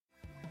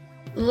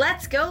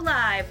Let's go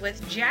live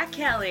with Jack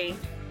Kelly.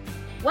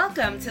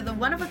 Welcome to the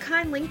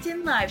one-of-a-kind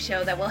LinkedIn Live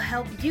show that will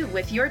help you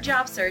with your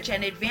job search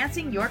and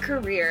advancing your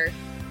career.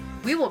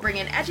 We will bring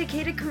in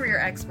educated career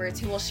experts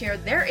who will share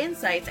their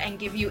insights and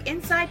give you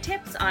inside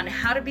tips on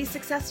how to be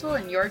successful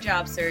in your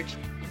job search.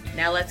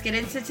 Now let's get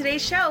into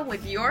today's show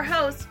with your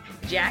host,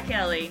 Jack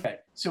Kelly. Okay,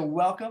 so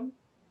welcome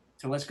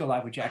to Let's Go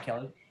Live with Jack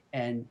Kelly.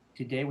 And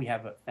today we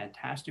have a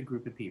fantastic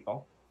group of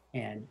people.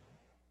 And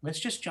let's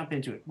just jump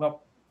into it.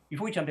 Well,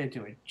 before we jump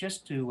into it,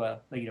 just to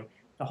let you know,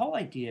 the whole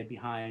idea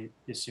behind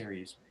this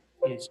series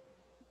is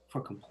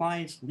for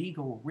compliance,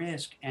 legal,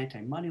 risk,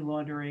 anti-money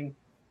laundering,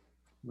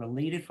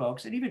 related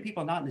folks, and even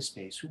people not in the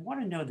space who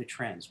want to know the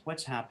trends,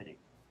 what's happening,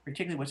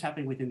 particularly what's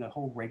happening within the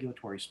whole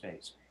regulatory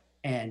space.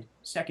 And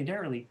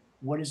secondarily,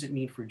 what does it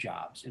mean for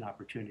jobs and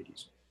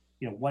opportunities?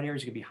 You know, what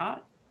areas are going to be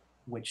hot,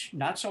 which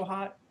not so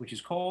hot, which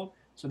is cold.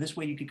 So this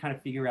way you can kind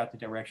of figure out the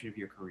direction of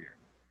your career.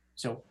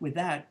 So with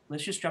that,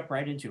 let's just jump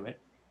right into it.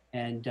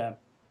 And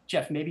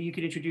Jeff, maybe you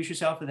could introduce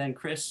yourself, and then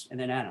Chris, and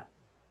then Anna.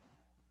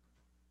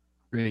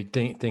 Great.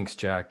 Thanks,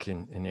 Jack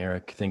and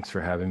Eric. Thanks for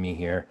having me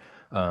here.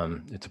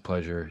 It's a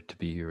pleasure to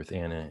be here with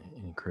Anna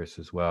and Chris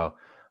as well.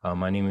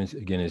 My name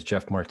is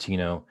Jeff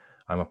Martino.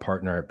 I'm a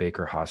partner at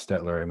Baker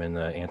Hostetler. I'm in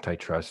the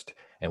antitrust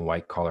and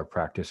white collar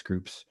practice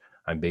groups.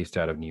 I'm based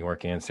out of New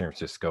York and San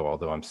Francisco,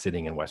 although I'm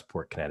sitting in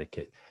Westport,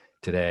 Connecticut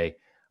today.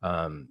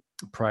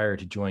 Prior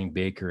to joining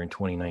Baker in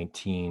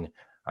 2019,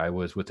 I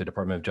was with the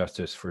Department of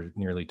Justice for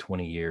nearly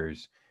 20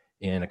 years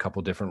in a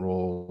couple different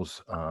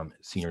roles,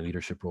 senior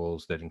leadership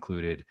roles that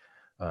included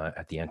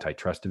at the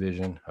Antitrust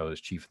Division. I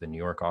was chief of the New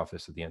York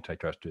office of the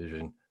Antitrust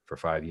Division for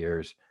 5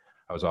 years.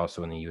 I was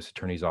also in the U.S.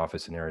 Attorney's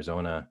Office in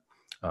Arizona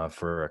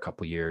for a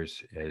couple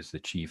years as the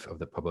chief of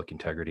the Public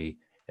Integrity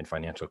and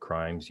Financial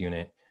Crimes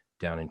Unit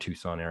down in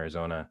Tucson,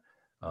 Arizona.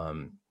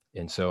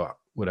 And so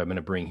what I'm going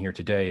to bring here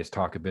today is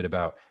talk a bit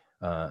about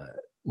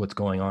what's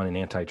going on in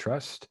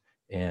antitrust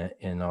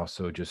and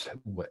also just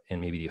what,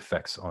 and maybe the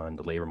effects on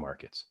the labor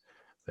markets.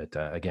 But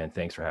again,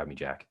 thanks for having me,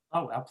 Jack.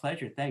 Oh, our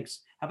pleasure. Thanks.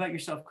 How about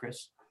yourself,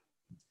 Chris?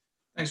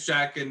 Thanks,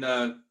 Jack, and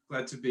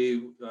glad to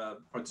be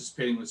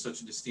participating with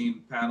such an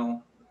esteemed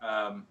panel.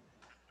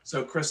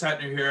 So Chris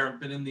Hatner here. I've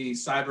been in the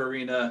cyber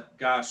arena,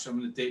 gosh, I'm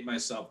going to date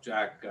myself,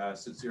 Jack,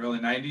 since the early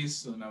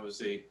 90s when I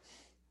was a...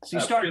 So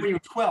you started when you were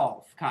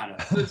 12, kind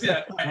of.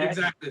 Yeah,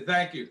 exactly.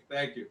 Thank you.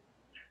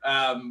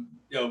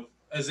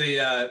 As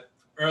a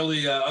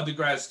early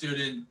undergrad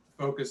student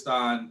focused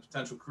on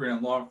potential career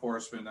in law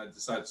enforcement, I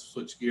decided to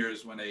switch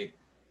gears when a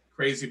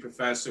crazy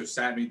professor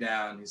sat me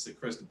down. He said,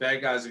 Chris, the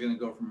bad guys are going to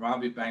go from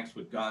robbing banks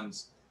with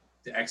guns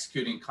to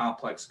executing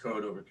complex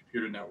code over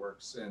computer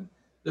networks. And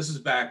this is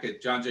back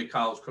at John Jay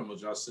College Criminal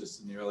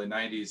Justice in the early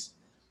 90s.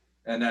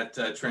 And that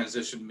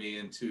transitioned me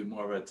into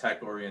more of a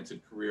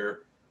tech-oriented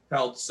career.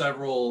 Held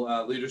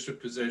several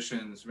leadership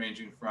positions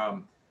ranging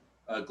from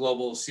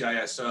global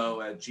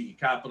CISO at GE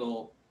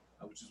Capital,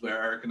 which is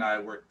where Eric and I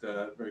worked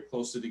very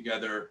closely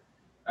together.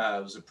 I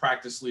was a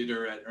practice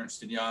leader at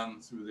Ernst &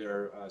 Young through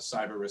their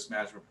cyber risk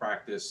management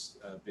practice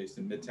based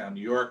in Midtown,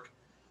 New York.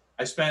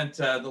 I spent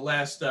the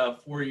last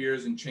 4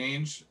 years and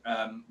change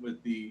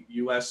with the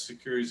U.S.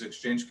 Securities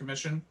Exchange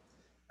Commission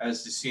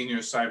as the senior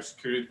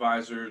cybersecurity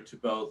advisor to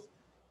both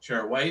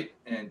Chair White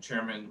and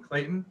Chairman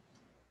Clayton,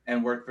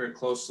 and worked very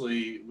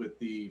closely with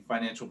the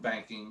Financial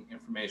Banking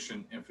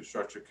Information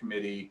Infrastructure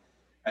Committee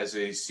as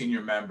a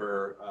senior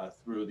member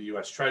through the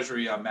U.S.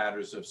 Treasury on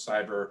matters of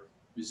cyber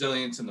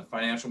resilience in the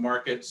financial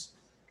markets.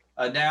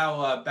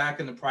 Now back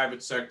in the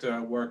private sector, I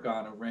work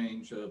on a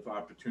range of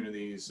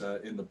opportunities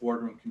in the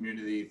boardroom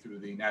community through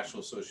the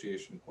National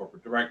Association of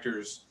Corporate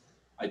Directors.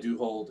 I do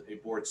hold a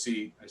board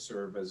seat. I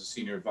serve as a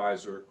senior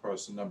advisor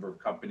across a number of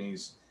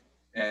companies,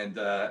 and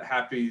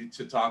happy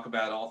to talk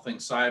about all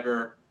things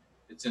cyber,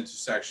 its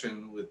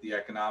intersection with the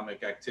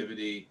economic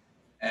activity,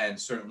 and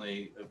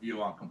certainly a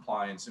view on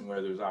compliance and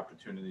where there's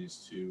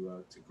opportunities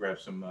to grab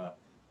some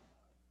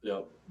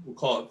we'll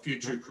call it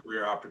future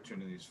career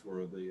opportunities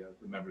for the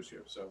members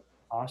here. So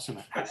awesome.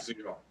 Good to see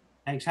you all.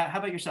 Thanks. How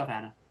about yourself,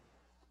 Anna?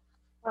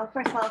 Well,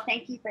 first of all,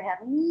 thank you for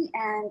having me.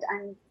 And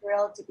I'm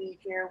thrilled to be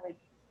here with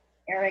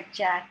Eric,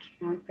 Jack,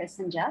 and Chris,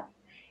 and Jeff.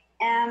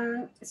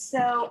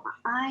 So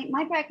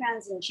my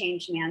background's in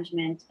change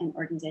management and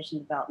organization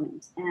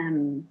development.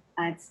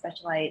 I've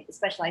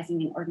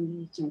specializing in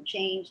organizational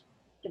change,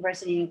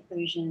 diversity and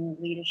inclusion,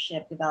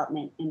 leadership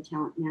development, and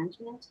talent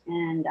management.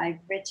 And I've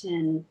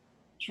written,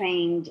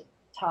 trained,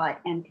 taught,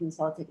 and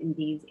consulted in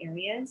these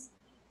areas.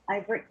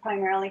 I've worked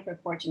primarily for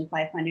Fortune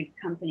 500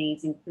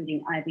 companies,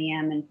 including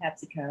IBM and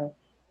PepsiCo,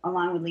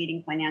 along with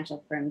leading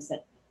financial firms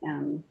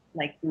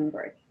like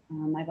Bloomberg.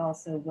 I've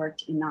also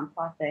worked in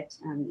nonprofit,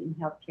 in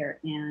healthcare,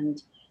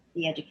 and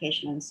the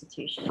educational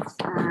institutions.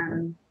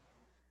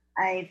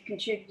 I've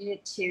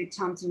contributed to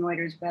Thomson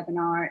Reuters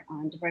webinar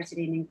on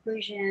diversity and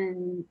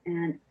inclusion,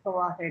 and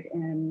co-authored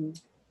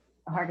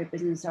a Harvard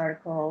Business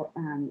article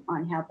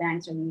on how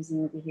banks are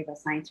using behavioral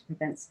science to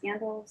prevent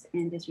scandals,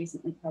 and just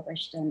recently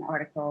published an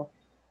article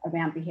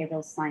around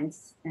behavioral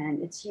science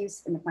and its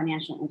use in the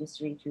financial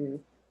industry through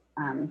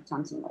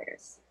Thompson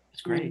Lawyers.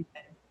 That's great.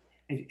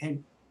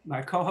 And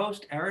my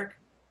co-host, Eric,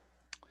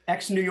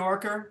 ex-New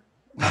Yorker,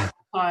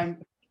 time,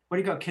 what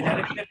do you go,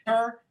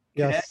 Connecticuter?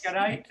 Yes,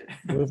 Connecticutite?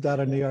 moved out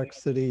of New York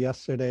City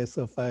yesterday,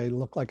 so if I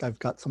look like I've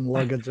got some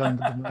luggage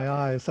under my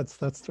eyes, that's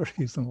the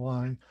reason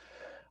why.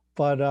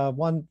 But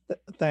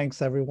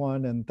thanks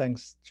everyone, and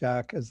thanks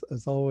Jack as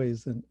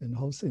always in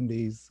hosting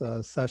these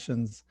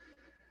sessions.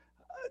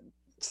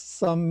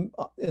 Some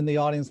in the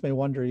audience may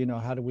wonder,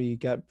 how do we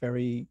get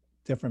very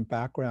different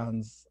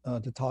backgrounds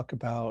to talk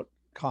about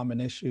common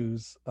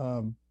issues?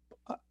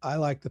 I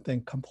like to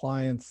think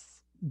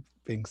compliance,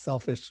 being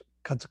selfish,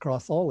 cuts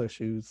across all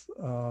issues.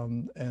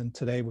 And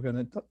today we're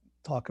going to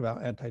talk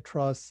about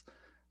antitrust,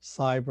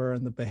 cyber,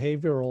 and the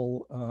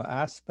behavioral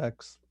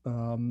aspects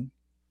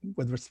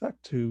with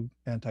respect to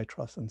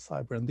antitrust and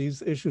cyber. And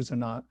these issues are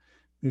not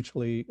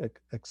mutually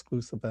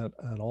exclusive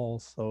at all.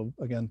 So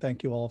again,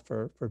 thank you all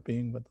for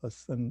being with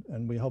us.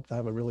 And we hope to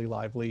have a really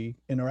lively,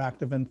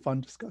 interactive, and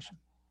fun discussion.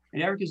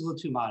 And Eric is a little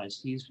too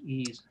modest. He's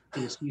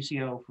been a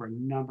CCO for a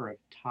number of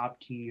top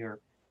tier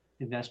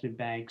investment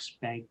banks,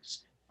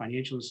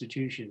 financial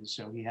institutions.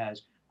 So he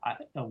has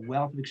a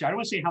wealth of experience. I don't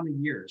want to say how many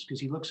years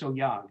because he looks so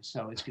young.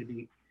 So it's going to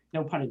be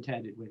no pun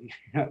intended with you,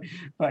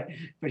 but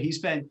he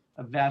spent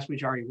a vast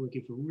majority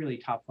working for really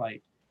top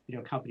flight,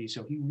 companies.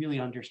 So he really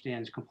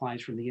understands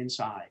compliance from the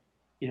inside,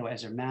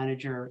 as a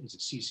manager, as a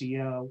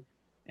CCO,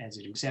 as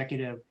an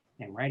executive,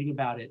 and writing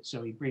about it.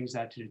 So he brings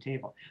that to the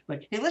table.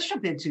 But hey, let's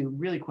jump into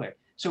really quick.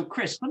 So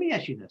Chris, let me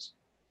ask you this.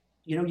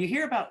 You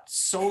hear about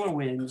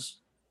SolarWinds,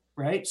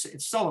 right?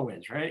 It's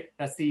SolarWinds, right?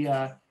 That's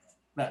the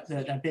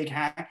big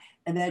hack.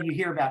 And then you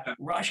hear about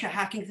Russia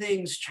hacking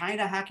things,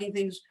 China hacking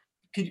things.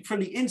 From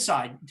the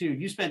inside, dude,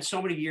 you spent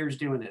so many years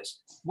doing this.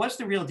 What's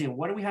the real deal?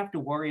 What do we have to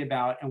worry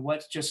about? And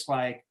what's just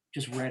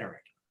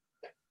rhetoric?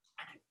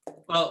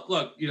 Well,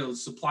 look, the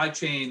supply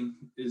chain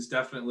is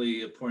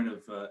definitely a point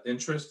of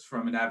interest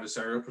from an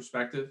adversarial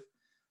perspective.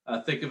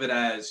 Think of it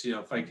as,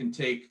 if I can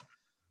take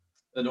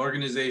an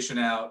organization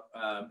out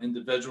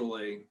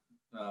individually,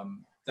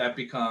 that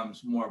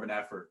becomes more of an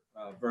effort.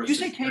 Versus you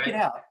say take it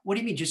out. What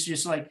do you mean?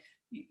 Just like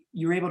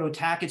you're able to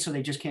attack it so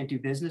they just can't do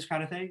business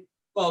kind of thing?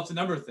 Well, it's a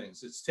number of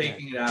things. It's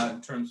taking it out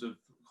in terms of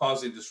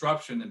causing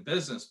disruption in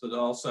business, but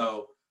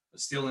also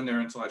stealing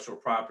their intellectual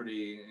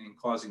property and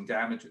causing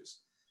damages.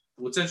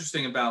 What's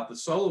interesting about the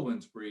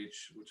SolarWinds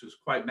breach, which was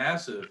quite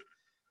massive,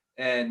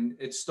 and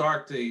it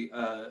starked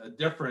a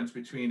difference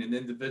between an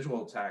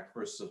individual attack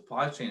versus a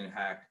supply chain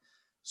hack.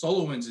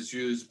 SolarWinds is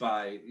used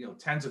by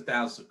tens of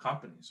thousands of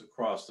companies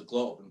across the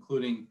globe,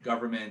 including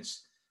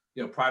governments,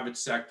 private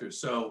sectors.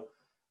 So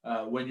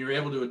when you're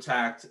able to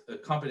attack a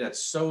company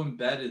that's so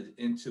embedded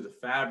into the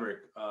fabric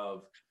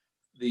of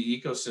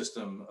the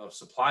ecosystem of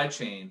supply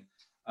chain,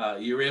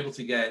 you're able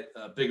to get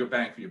a bigger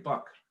bang for your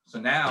buck. So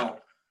now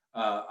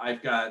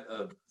I've got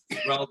a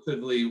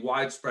relatively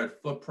widespread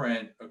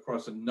footprint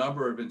across a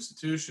number of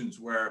institutions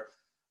where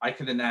I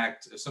can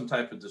enact some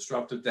type of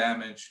disruptive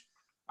damage.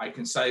 I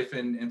can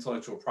siphon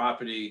intellectual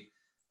property.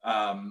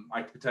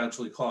 I could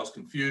potentially cause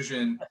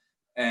confusion.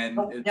 And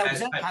is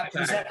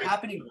that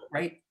happening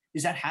right?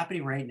 Is that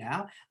happening right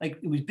now? Like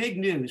it was big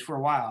news for a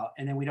while,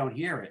 and then we don't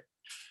hear it.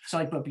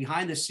 So, but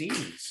behind the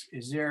scenes,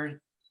 is there,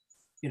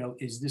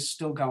 is this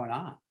still going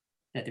on?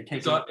 That they're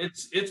taking. So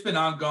it's been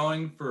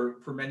ongoing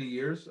for many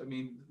years. I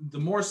mean, the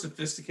more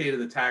sophisticated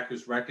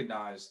attackers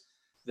recognize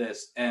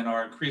this and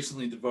are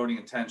increasingly devoting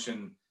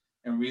attention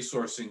and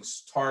resourcing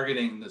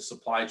targeting the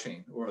supply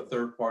chain or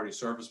third-party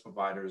service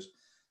providers,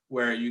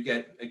 where you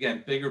get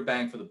again bigger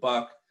bang for the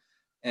buck.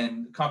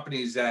 And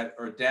companies that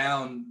are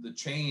down the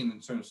chain in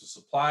terms of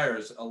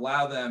suppliers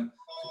allow them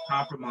to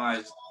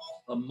compromise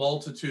a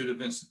multitude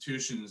of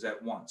institutions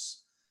at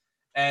once.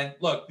 And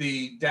look,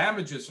 the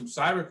damages from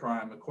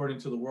cybercrime, according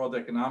to the World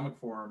Economic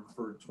Forum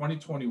for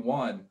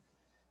 2021,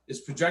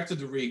 is projected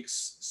to reach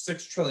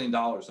 $6 trillion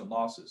in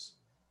losses.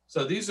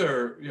 So these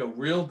are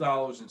real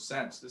dollars and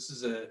cents. This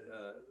is a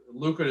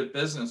lucrative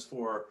business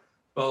for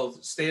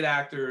both state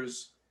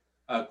actors,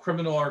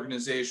 criminal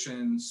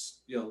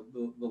organizations, the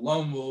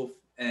lone wolf.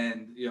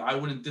 And I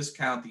wouldn't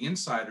discount the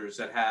insiders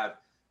that have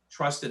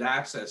trusted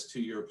access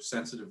to your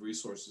sensitive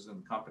resources in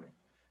the company.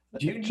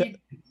 Do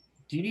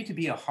you need to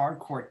be a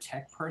hardcore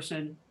tech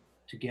person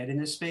to get in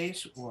this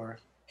space, or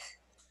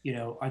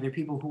are there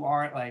people who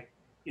aren't they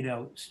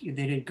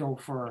didn't go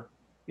for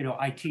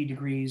IT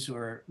degrees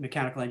or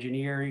mechanical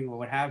engineering or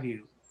what have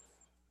you?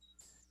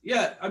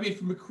 Yeah, I mean,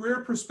 from a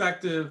career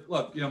perspective,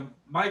 look,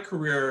 my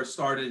career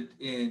started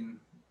in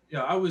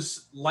I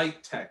was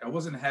light tech. I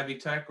wasn't a heavy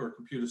tech or a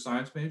computer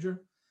science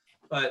major,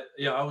 but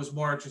I was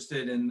more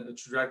interested in a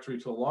trajectory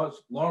to law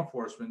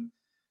enforcement.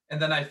 And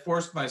then I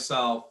forced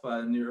myself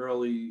in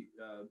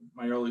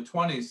my early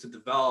 20s to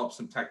develop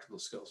some technical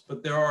skills.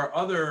 But there are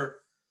other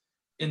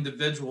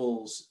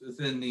individuals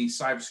within the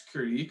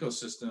cybersecurity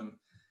ecosystem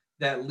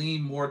that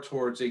lean more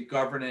towards a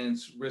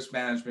governance, risk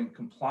management,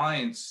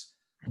 compliance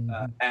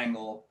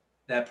angle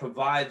that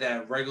provide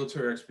that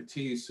regulatory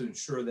expertise to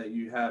ensure that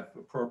you have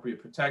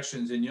appropriate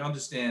protections and you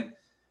understand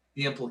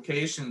the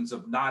implications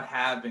of not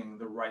having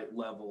the right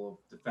level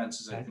of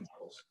defenses and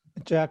controls.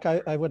 Jack,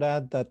 I would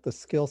add that the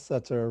skill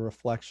sets are a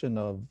reflection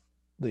of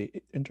the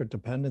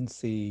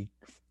interdependency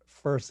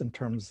first in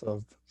terms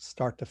of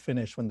start to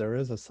finish when there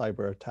is a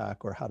cyber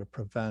attack, or how to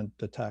prevent,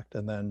 detect,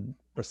 and then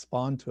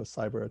respond to a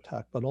cyber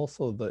attack, but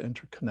also the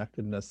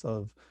interconnectedness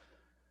of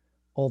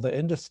all the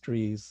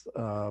industries,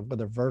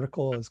 whether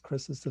vertical, as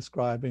Chris is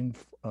describing,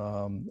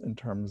 in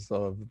terms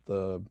of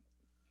the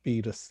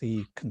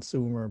B2C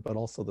consumer, but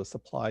also the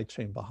supply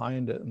chain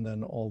behind it, and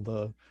then all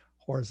the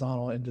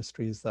horizontal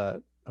industries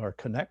that are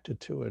connected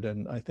to it.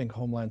 And I think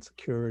Homeland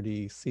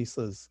Security,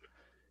 CISA's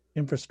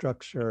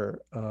infrastructure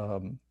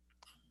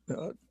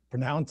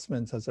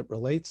pronouncements as it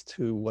relates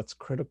to what's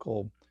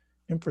critical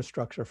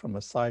infrastructure from a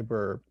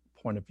cyber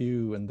point of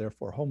view, and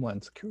therefore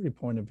Homeland Security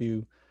point of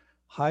view,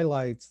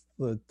 highlights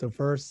the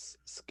diverse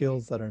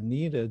skills that are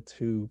needed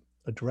to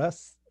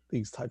address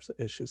these types of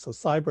issues. So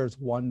cyber is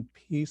one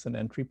piece, an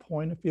entry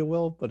point, if you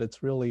will, but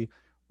it's really,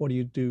 what do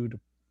you do to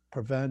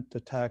prevent,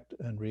 detect,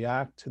 and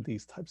react to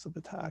these types of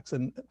attacks?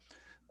 And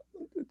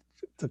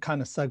to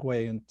kind of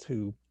segue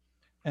into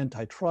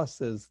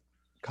antitrust, is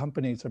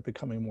companies are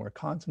becoming more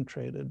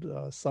concentrated.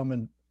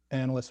 Some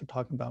analysts are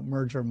talking about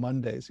merger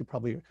Mondays. You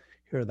probably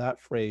hear that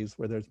phrase,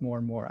 where there's more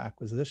and more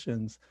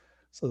acquisitions.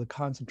 So the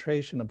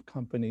concentration of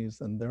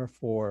companies, and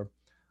therefore,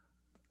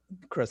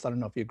 Chris, I don't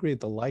know if you agree,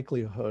 the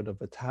likelihood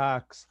of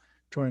attacks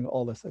during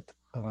all this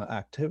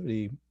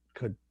activity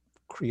could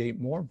create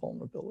more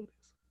vulnerabilities.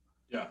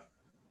 Yeah,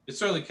 it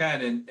certainly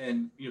can.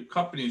 And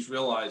companies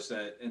realize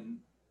that,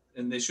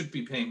 and they should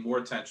be paying more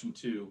attention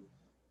to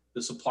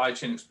the supply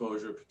chain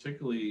exposure,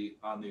 particularly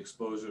on the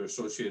exposure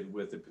associated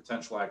with a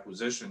potential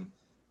acquisition.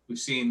 We've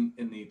seen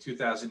in the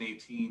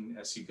 2018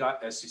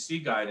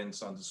 SEC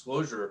guidance on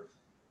disclosure,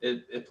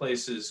 it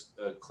places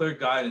clear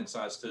guidance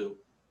as to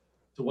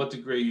what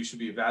degree you should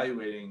be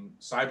evaluating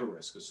cyber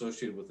risk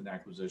associated with an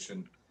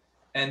acquisition.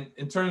 And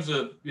in terms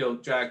of,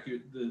 Jack,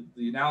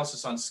 the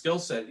analysis on skill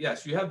set,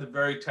 yes, you have the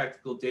very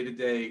technical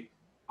day-to-day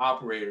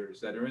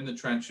operators that are in the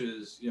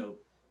trenches,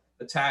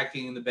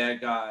 attacking the bad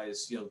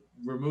guys,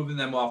 removing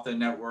them off the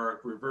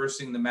network,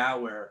 reversing the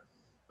malware.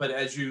 But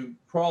as you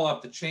crawl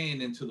up the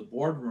chain into the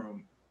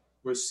boardroom,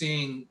 we're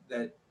seeing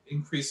that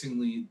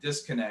increasingly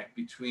disconnect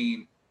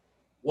between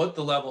what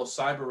the level of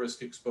cyber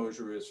risk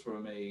exposure is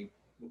from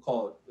we'll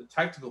call it a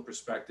technical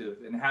perspective,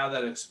 and how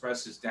that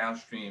expresses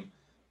downstream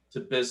to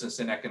business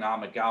and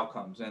economic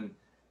outcomes. And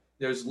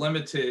there's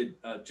limited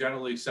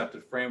generally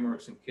accepted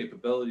frameworks and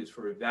capabilities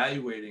for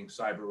evaluating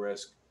cyber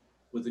risk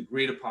with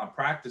agreed upon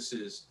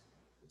practices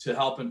to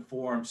help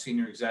inform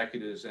senior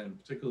executives, and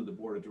particularly the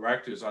board of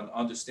directors, on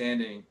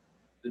understanding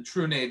the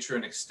true nature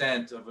and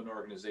extent of an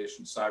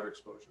organization's cyber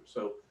exposure.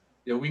 So,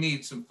 we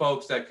need some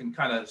folks that can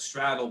kind of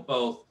straddle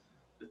both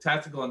the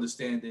technical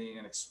understanding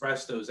and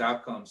express those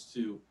outcomes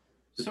to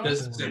the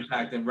business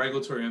impact and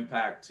regulatory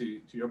impact,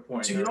 to your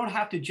point. So you don't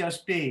have to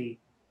just be,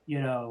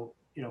 quote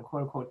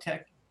unquote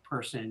tech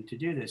person to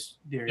do this.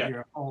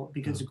 You're all,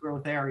 because the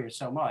growth area is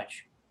so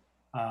much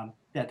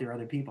that there are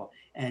other people.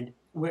 And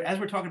as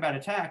we're talking about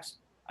attacks,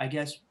 I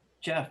guess,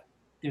 Jeff,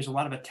 there's a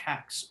lot of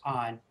attacks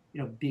on,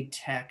 big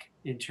tech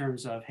in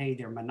terms of, hey,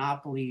 they're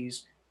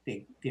monopolies,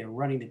 they're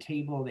running the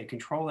table, they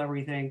control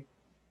everything.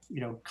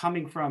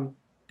 Coming from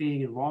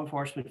being in law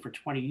enforcement for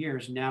 20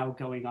 years, now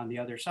going on the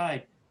other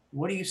side,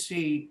 what do you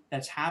see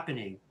that's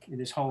happening in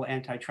this whole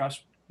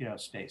antitrust,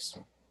 space?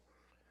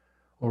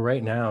 Well,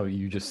 right now,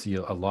 you just see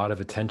a lot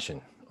of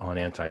attention on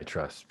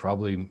antitrust,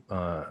 probably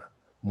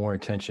more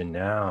attention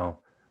now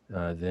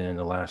than in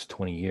the last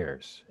 20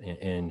 years.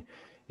 And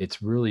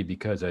it's really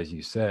because, as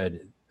you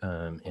said,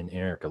 and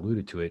Eric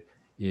alluded to it,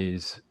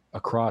 is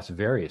across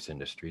various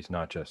industries,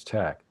 not just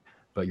tech,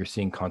 but you're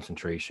seeing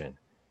concentration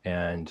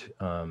and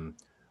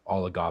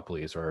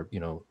oligopolies, or,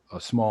 a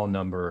small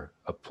number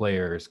of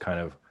players kind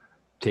of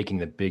taking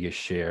the biggest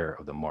share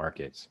of the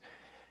markets.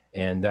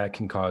 And that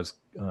can cause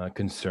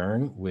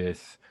concern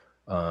with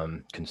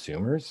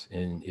consumers,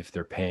 and if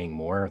they're paying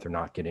more, if they're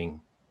not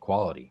getting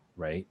quality,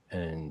 right?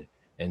 And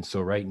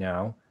so right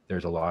now,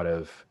 there's a lot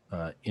of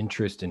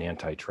interest in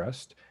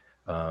antitrust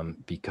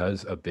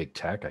because of big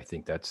tech. I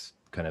think that's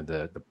kind of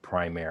the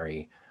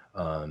primary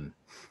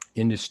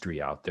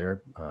industry out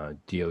there.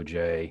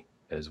 DOJ,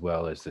 as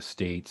well as the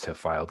states, have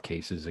filed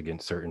cases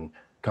against certain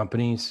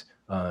companies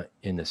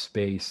in the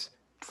space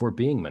for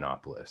being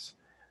monopolists.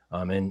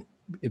 And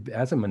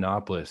as a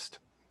monopolist,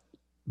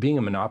 being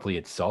a monopoly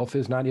itself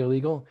is not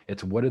illegal.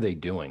 It's what are they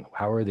doing?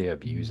 How are they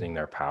abusing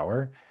their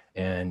power?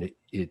 And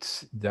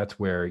that's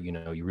where,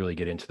 you really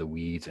get into the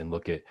weeds and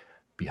look at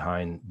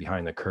behind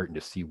the curtain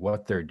to see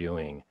what they're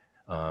doing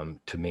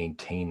to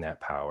maintain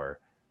that power.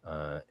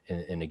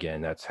 And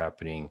again, that's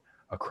happening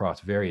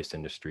across various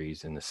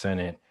industries. And the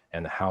Senate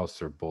and the House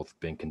have both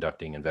been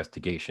conducting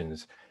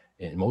investigations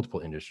in multiple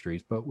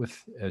industries, but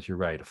with, as you're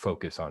right, a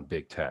focus on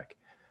big tech.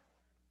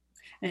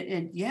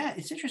 And yeah,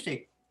 it's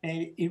interesting.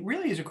 And it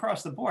really is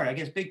across the board. I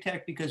guess big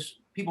tech, because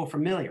people are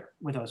familiar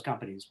with those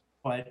companies,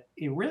 but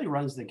it really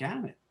runs the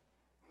gamut.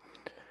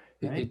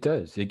 It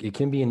does. It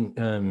can be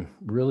in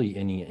really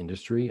any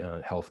industry,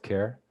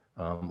 healthcare,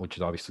 which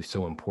is obviously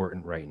so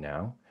important right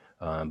now.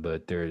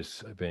 But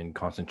there's been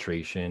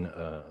concentration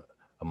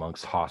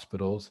amongst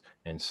hospitals.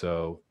 And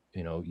so,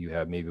 you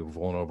have maybe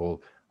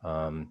vulnerable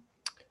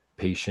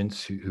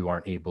patients who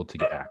aren't able to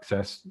get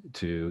access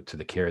to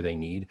the care they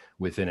need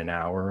within an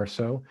hour or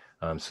so.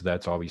 So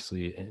that's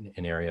obviously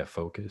an area of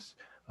focus.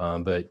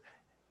 But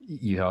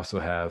you also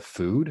have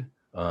food.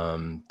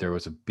 There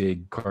was a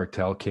big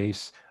cartel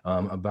case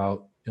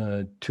about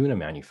tuna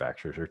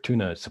manufacturers or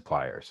tuna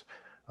suppliers,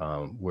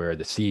 where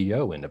the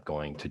CEO ended up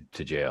going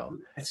to jail.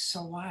 That's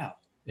so wild.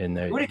 And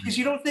because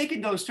you don't think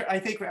in those terms. I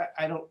think,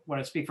 I don't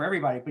want to speak for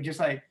everybody, but just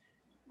like,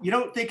 you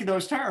don't think in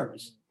those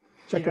terms.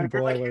 Chicken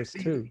broilers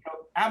too.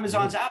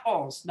 Amazon's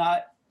apples,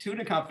 not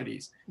tuna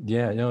companies.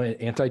 Yeah,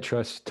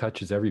 antitrust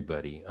touches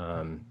everybody.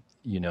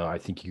 I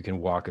think you can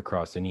walk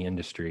across any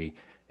industry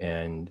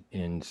and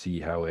see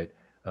how it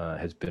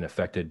has been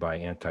affected by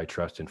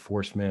antitrust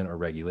enforcement or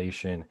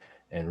regulation,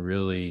 and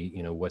really,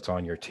 what's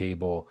on your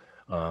table,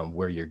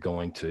 where you're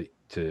going to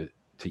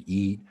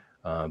eat,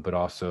 but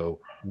also,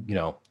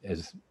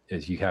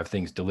 as you have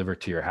things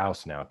delivered to your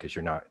house now, because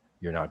you're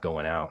not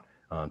going out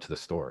to the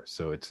store.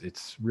 So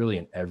it's really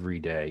an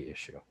everyday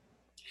issue.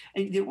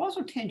 And there were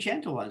also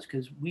tangential ones,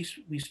 because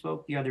we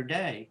spoke the other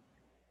day,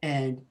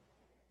 and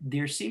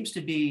there seems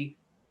to be,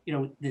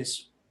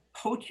 this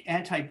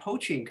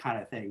anti-poaching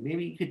kind of thing.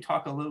 Maybe you could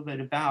talk a little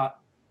bit about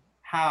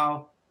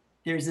how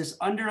there's this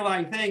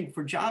underlying thing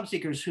for job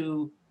seekers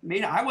who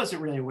I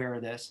wasn't really aware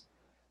of this,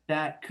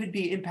 that could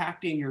be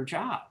impacting your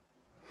job.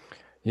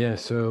 Yeah,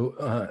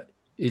 so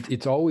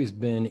it's always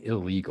been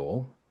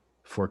illegal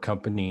for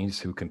companies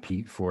who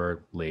compete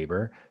for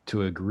labor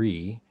to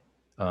agree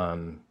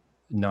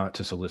not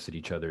to solicit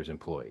each other's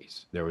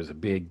employees. There was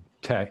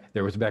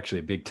actually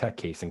a big tech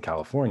case in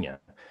California.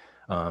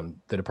 The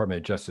Department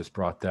of Justice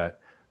brought that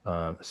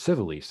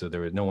civilly, so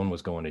no one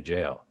was going to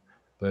jail.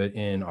 But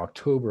in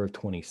October of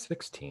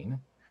 2016,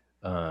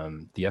 the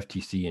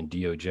FTC and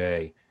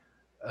DOJ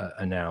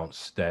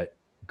announced that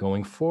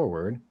going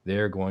forward,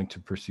 they're going to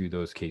pursue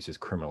those cases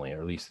criminally, or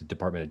at least the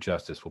Department of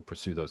Justice will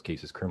pursue those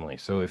cases criminally.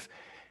 So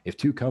if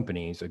two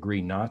companies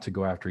agree not to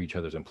go after each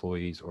other's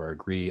employees, or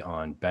agree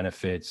on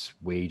benefits,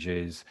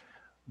 wages,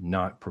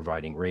 not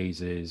providing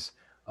raises,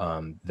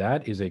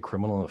 that is a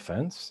criminal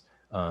offense.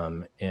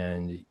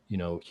 And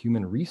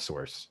human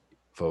resource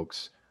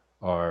folks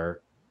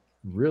are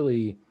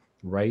really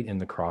right in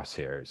the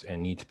crosshairs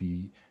and need to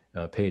be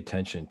pay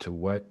attention to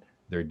what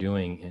they're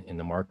doing in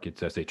the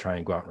markets as they try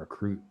and go out and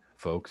recruit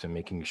folks, and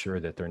making sure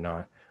that they're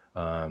not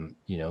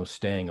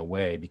staying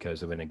away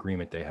because of an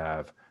agreement they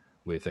have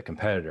with a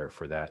competitor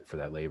for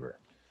that labor.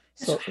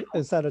 So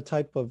is that a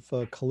type of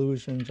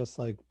collusion, just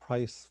like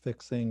price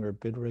fixing or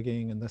bid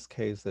rigging? In this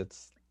case,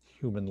 it's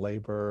human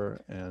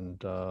labor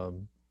and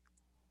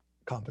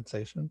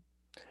compensation?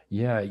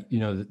 Yeah,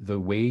 the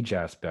wage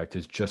aspect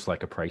is just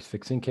like a price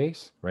fixing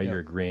case, right? Yeah. You're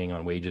agreeing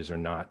on wages or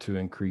not to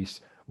increase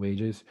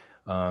wages.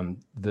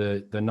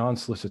 The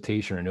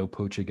non-solicitation or no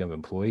poaching of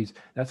employees,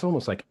 that's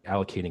almost like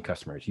allocating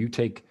customers. You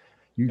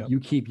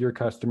keep your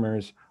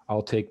customers,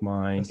 I'll take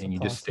mine, and you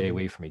just stay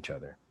away from each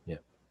other. Yeah.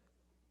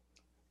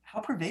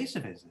 How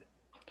pervasive is it?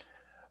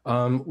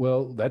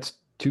 Well, that's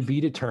to be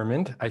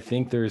determined. I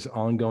think there's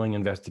ongoing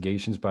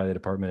investigations by the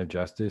Department of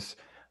Justice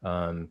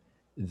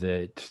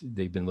that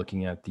they've been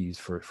looking at these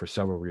for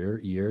several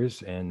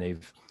years, and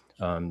they've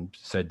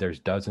said there's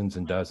dozens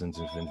and dozens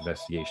of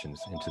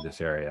investigations into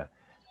this area.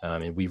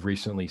 And we've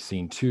recently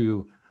seen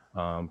two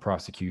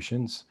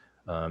prosecutions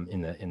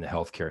in the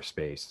healthcare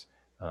space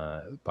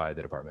by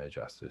the Department of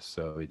Justice.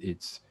 So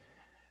it's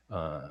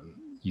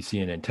you see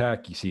it in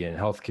tech, you see it in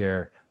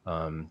healthcare.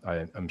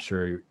 I'm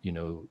sure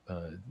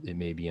it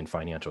may be in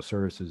financial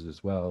services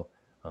as well.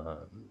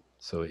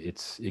 So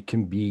it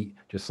can be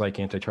just like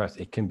antitrust.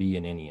 It can be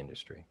in any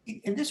industry.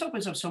 And this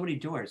opens up so many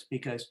doors,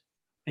 because,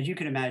 as you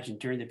can imagine,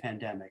 during the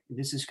pandemic,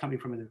 this is coming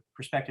from the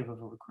perspective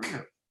of a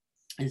recruiter,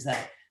 is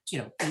that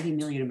 80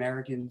 million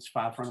Americans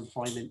filed for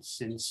unemployment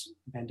since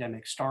the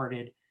pandemic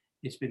started.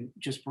 It's been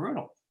just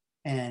brutal.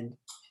 And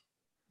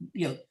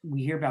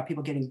we hear about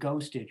people getting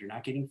ghosted, you're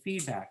not getting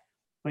feedback,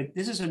 but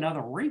this is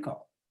another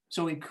wrinkle.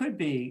 So it could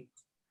be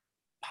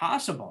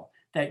possible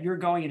that you're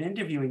going and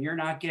interviewing, you're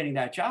not getting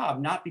that job,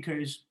 not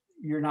because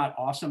you're not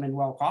awesome and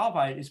well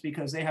qualified, it's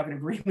because they have an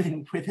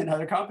agreement with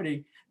another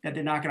company that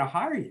they're not going to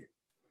hire you.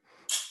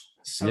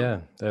 So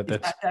yeah,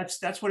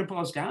 that's what it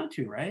boils down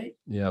to, right?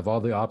 Yeah, of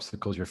all the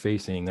obstacles you're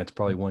facing, that's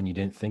probably one you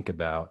didn't think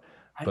about,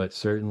 but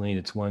certainly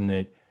it's one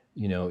that,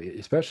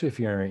 especially if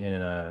you're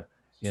in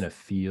a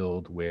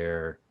field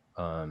where,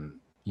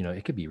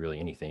 it could be really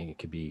anything. It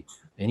could be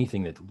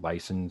anything that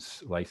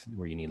license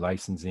where you need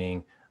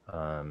licensing,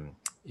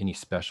 any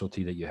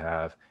specialty that you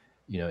have,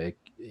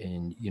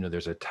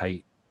 there's a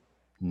tight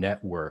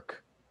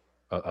network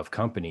of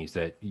companies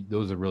that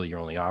those are really your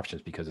only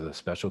options because of the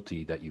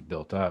specialty that you've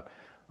built up.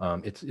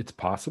 It's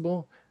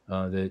possible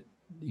that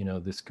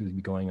this could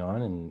be going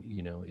on, and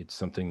it's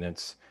something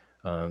that's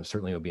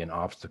certainly will be an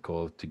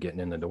obstacle to getting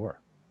in the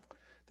door.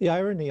 The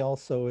irony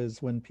also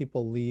is when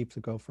people leave to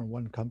go from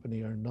one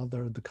company or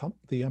another,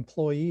 the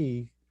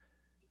employee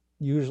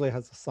usually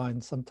has to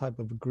sign some type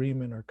of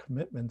agreement or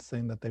commitment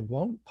saying that they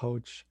won't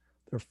poach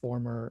their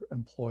former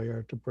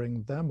employer to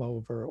bring them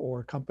over,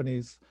 or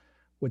companies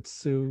would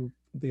sue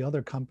the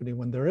other company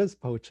when there is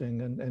poaching.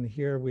 And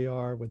here we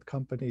are with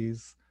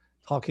companies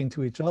talking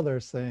to each other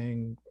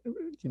saying,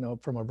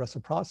 from a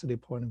reciprocity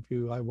point of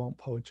view, I won't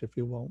poach if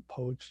you won't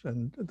poach.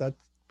 And that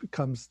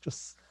becomes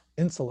just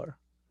insular.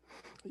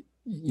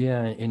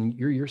 Yeah, and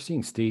you're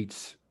seeing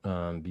states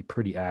be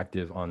pretty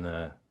active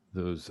on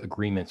those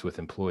agreements with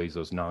employees,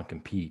 those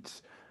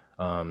non-competes.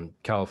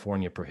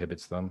 California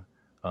prohibits them.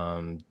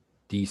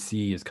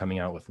 DC is coming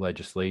out with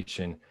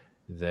legislation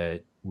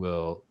that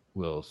will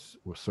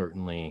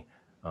certainly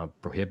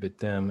prohibit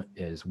them,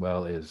 as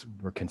well as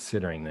we're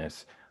considering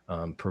this,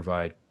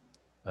 provide,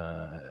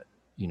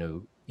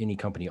 any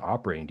company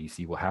operating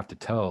DC will have to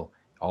tell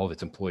all of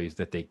its employees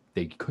that they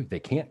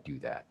can't do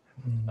that.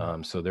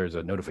 So there's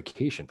a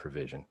notification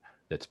provision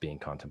that's being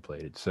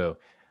contemplated. So,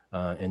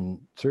 and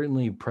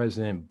certainly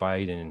President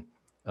Biden,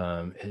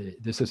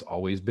 this has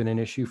always been an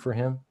issue for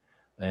him.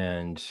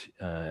 And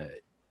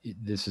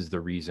this is the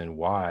reason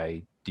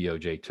why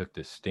DOJ took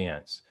this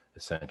stance,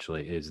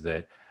 essentially, is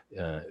that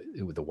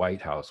the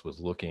White House was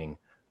looking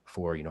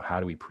for, how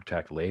do we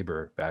protect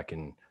labor back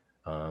in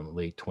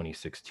late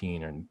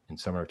 2016 or in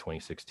summer of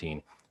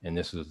 2016. And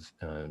this was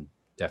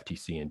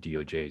FTC and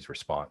DOJ's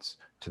response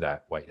to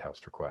that White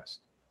House request.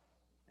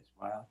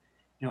 Wow.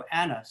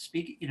 Anna,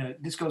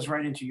 this goes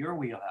right into your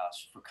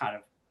wheelhouse for kind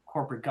of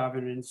corporate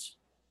governance,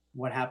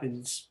 what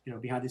happens,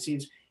 behind the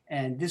scenes.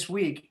 And this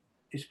week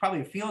is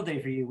probably a field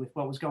day for you with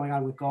what was going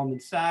on with Goldman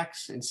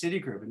Sachs and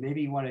Citigroup. And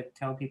maybe you want to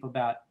tell people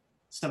about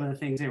some of the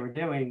things they were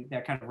doing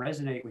that kind of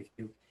resonate with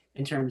you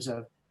in terms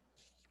of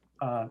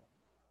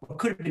what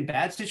could have been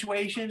bad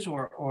situations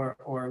or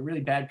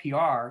really bad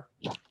PR,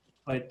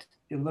 but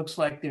it looks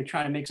like they're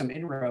trying to make some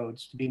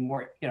inroads to be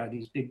more,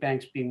 these big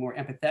banks being more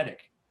empathetic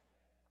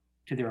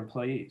to their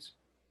employees.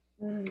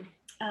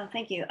 Oh,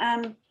 thank you.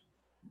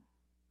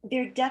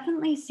 There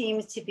definitely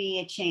seems to be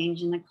a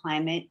change in the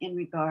climate in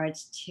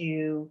regards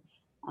to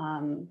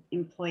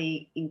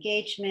employee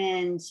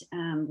engagement,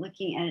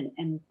 looking at an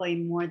employee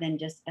more than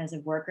just as a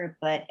worker,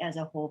 but as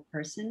a whole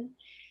person.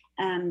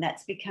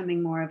 That's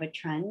becoming more of a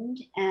trend.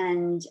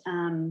 And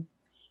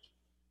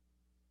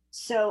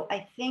so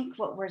I think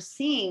what we're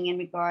seeing in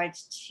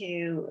regards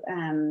to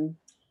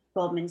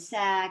Goldman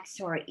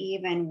Sachs, or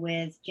even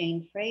with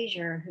Jane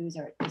Fraser, who's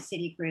the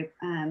Citigroup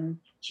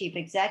chief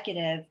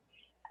executive,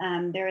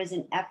 there is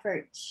an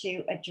effort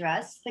to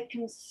address the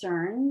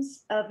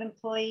concerns of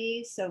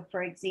employees. So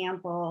for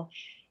example,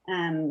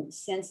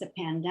 since the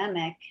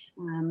pandemic,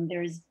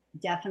 there's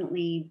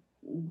definitely,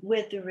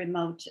 with the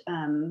remote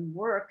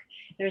work,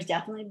 there's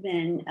definitely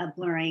been a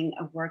blurring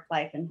of work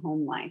life and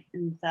home life.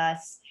 And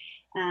thus,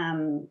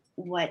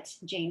 what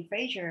Jane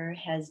Fraser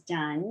has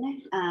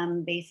done,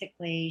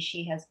 basically,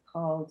 she has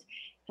called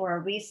for a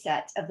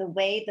reset of the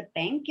way the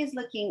bank is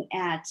looking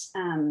at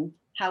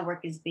how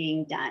work is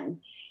being done.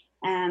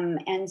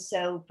 And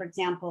so, for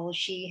example,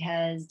 she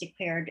has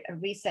declared a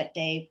reset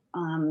day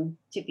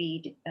to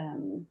be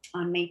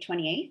on May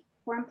 28th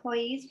for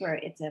employees, where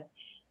it's a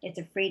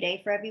free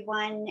day for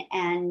everyone.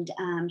 And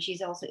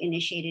she's also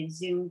initiated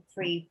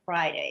Zoom-free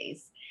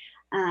Fridays,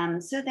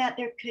 so that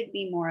there could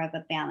be more of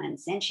a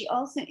balance. And she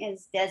also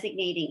is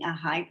designating a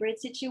hybrid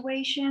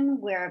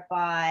situation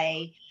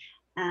whereby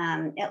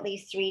at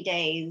least 3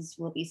 days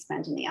will be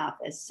spent in the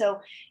office. So,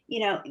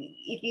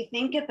 if you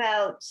think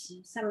about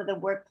some of the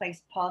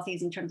workplace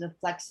policies in terms of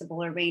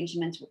flexible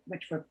arrangements,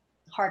 which were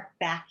harked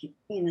back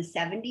in the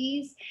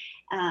 70s,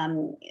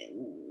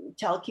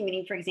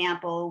 telecommuting, for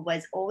example,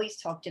 was always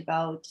talked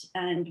about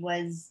and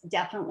was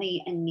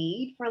definitely a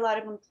need for a lot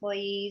of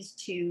employees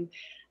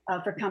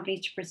for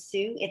companies to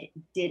pursue. It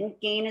didn't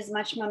gain as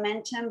much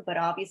momentum, but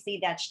obviously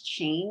that's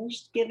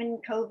changed given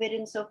COVID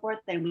and so forth.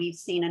 And we've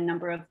seen a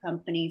number of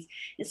companies,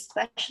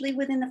 especially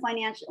within the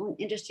financial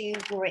industry,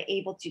 who were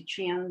able to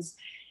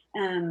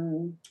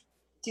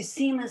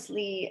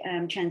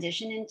seamlessly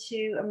transition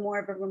into a more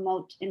of a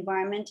remote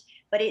environment.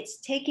 But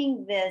it's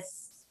taking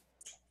this,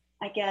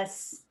 I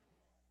guess,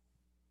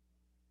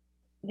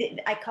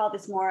 I call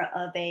this more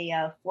of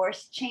a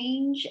forced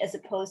change as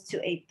opposed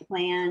to a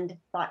planned,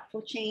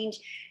 thoughtful change,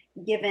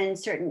 given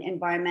certain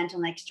environmental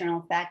and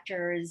external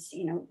factors,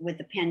 with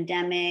the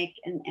pandemic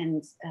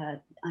and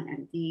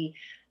the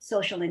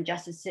social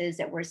injustices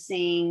that we're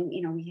seeing.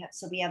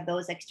 We have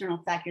those external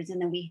factors,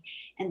 and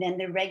then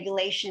the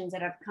regulations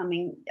that are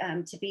coming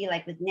to be,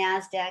 like with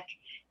NASDAQ,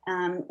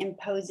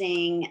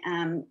 imposing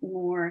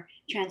more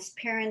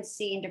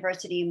transparency and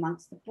diversity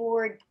amongst the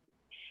board.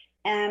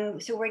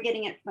 So we're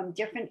getting it from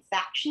different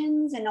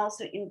factions and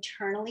also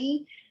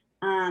internally.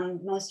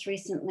 Most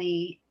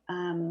recently,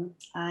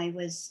 I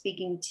was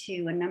speaking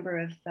to a number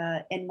of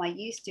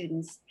NYU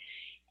students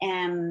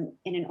in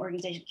an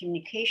organizational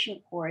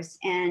communication course,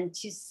 and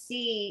to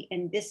see,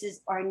 and this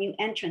is our new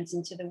entrance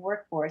into the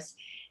workforce,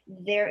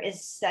 there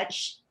is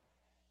such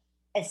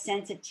a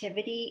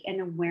sensitivity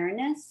and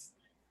awareness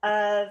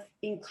of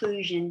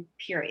inclusion,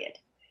 period.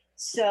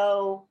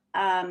 So,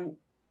 and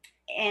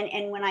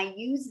when I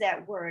use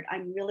that word,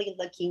 I'm really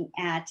looking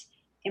at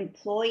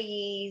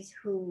employees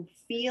who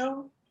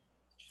feel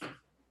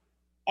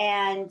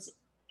and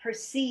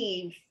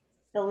perceive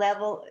the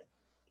level.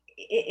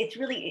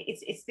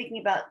 It's speaking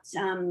about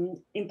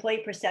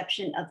employee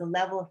perception of the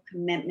level of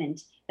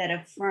commitment that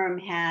a firm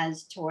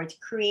has towards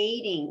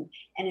creating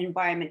an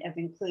environment of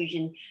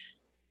inclusion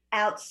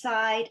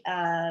outside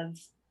of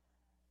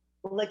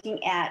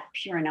looking at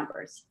pure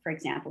numbers, for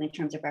example, in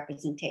terms of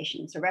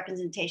representation. So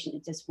representation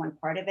is just one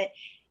part of it,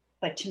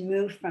 but to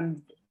move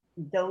from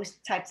those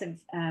types of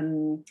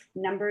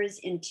numbers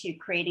into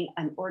creating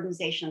an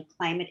organizational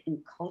climate and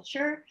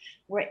culture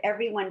where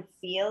everyone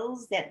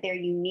feels that their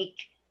unique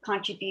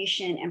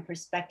contribution and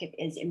perspective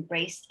is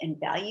embraced and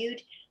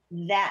valued,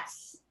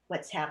 that's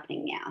what's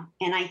happening now.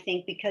 And I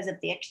think because of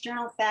the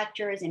external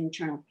factors,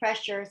 internal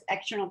pressures,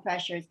 external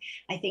pressures,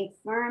 I think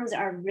firms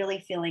are really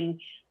feeling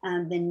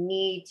the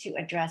need to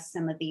address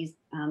some of these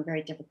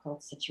very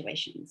difficult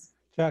situations.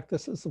 Jack,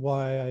 this is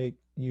why I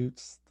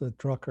use the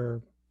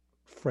Drucker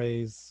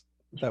phrase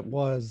that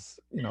was,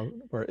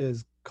 where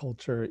is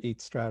culture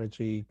eats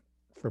strategy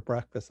for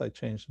breakfast. I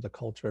changed it to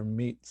culture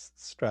meets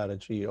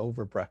strategy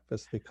over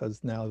breakfast,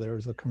 because now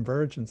there's a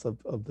convergence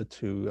of the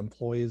two.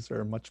 Employees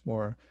are much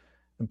more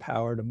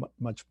empowered and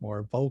much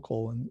more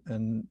vocal,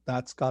 and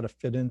that's got to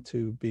fit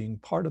into being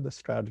part of the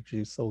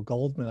strategy. So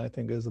Goldman, I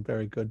think, is a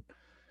very good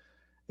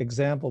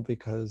example,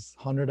 because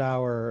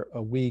 100-hour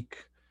a week,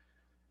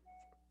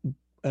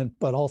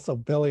 but also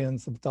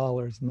billions of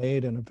dollars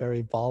made in a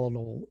very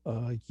volatile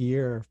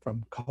year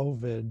from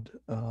COVID.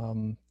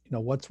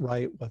 What's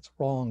right, what's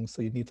wrong.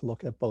 So you need to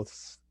look at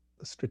both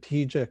the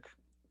strategic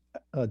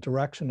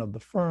direction of the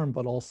firm,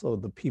 but also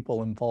the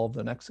people involved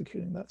in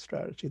executing that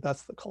strategy.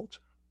 That's the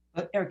culture.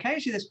 Eric, can I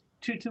ask you this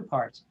two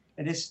parts?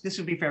 And this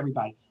would be for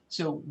everybody.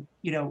 So,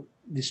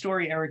 the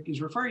story Eric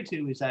is referring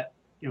to is that,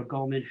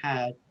 Goldman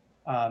had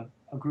a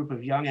group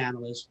of young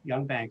analysts,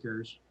 young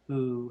bankers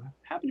who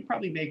happened to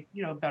probably make,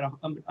 about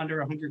under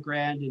 100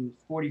 grand and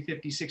 40,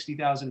 50,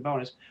 60,000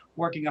 bonus,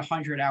 working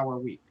 100-hour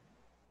week.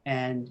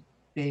 And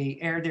they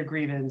aired their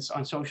grievance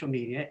on social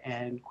media,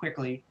 and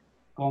quickly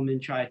Goldman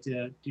tried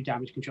to do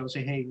damage control,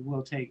 say, hey,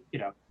 we'll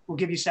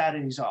give you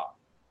Saturdays off,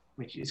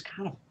 which is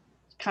kind of,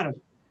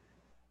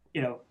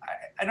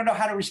 I don't know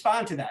how to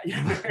respond to that. You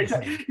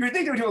would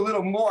think they would do a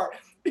little more,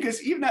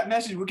 because even that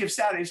message, we'll give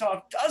Saturdays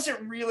off,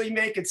 doesn't really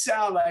make it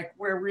sound like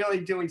we're really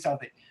doing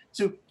something.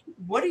 So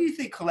what do you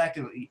think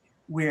collectively,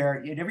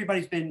 where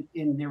everybody's been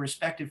in their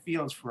respective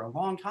fields for a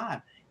long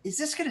time, is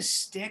this going to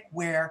stick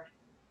where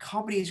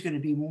companies are going to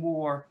be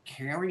more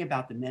caring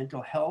about the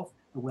mental health,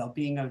 the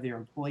well-being of their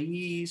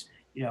employees,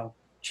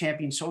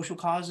 champion social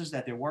causes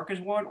that their workers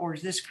want? Or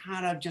is this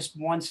kind of just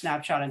one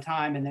snapshot in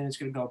time and then it's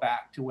going to go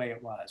back to the way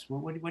it was?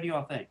 What do you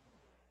all think?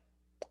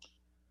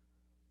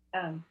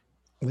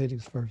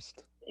 Ladies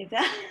first.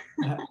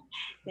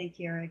 Thank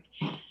you, Eric.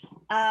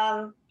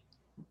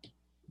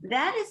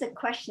 That is a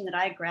question that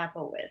I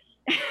grapple with.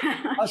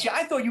 Oh, see,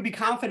 I thought you'd be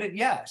confident.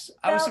 Yes,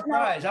 I was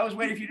surprised. I was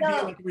waiting for you to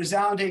be like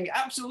resounding,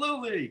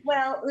 absolutely.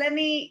 Well,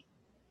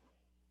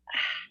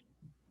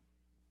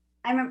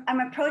 I'm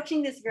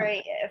approaching this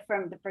very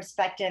from the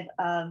perspective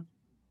of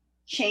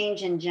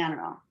change in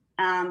general,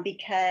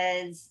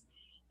 because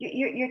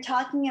you're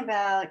talking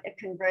about a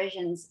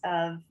convergence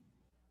of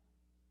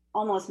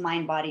almost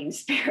mind, body, and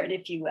spirit,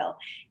 if you will.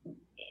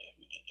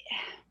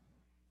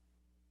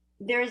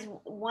 There's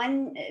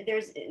one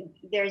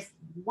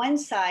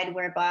side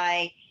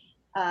whereby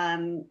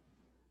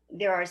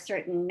there are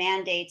certain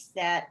mandates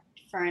that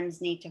firms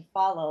need to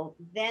follow.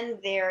 Then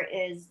there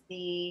is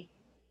the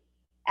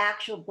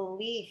actual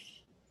belief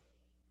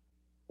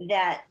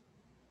that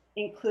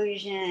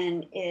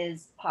inclusion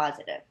is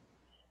positive.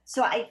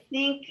 So I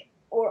think,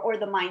 or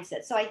the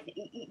mindset. So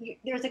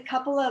there's a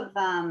couple of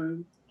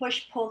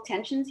push-pull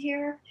tensions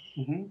here.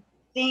 Mm-hmm.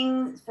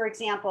 Things, for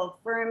example,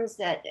 firms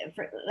that,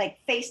 like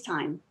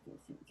FaceTime,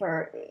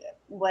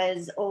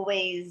 was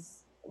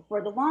always,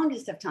 for the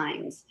longest of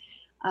times,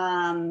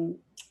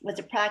 was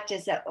a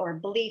practice or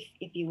belief,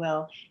 if you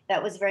will,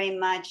 that was very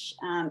much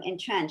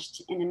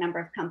entrenched in a number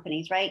of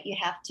companies, right? You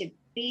have to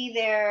be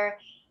there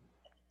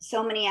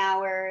so many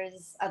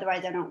hours,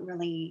 otherwise I don't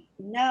really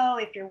know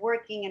if you're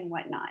working and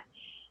whatnot.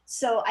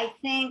 So I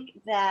think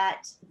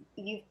that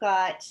you've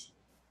got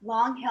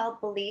long-held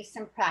beliefs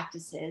and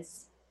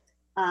practices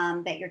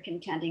that you're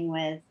contending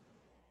with,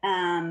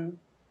 and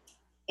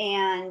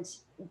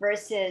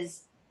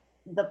versus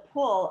the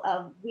pull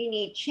of we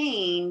need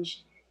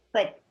change.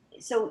 But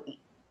so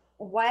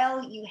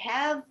while you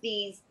have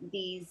these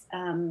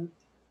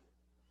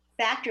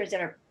factors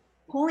that are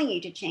pulling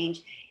you to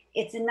change,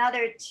 it's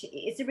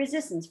a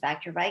resistance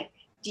factor, right?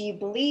 Do you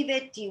believe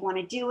it? Do you want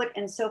to do it?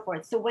 And so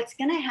forth. So what's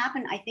going to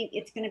happen, I think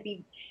it's going to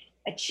be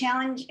a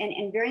challenge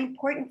and very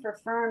important for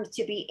firms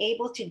to be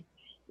able to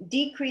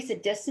decrease the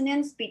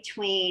dissonance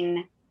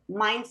between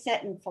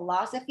mindset and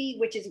philosophy,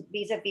 which is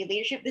vis-a-vis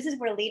leadership. This is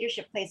where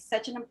leadership plays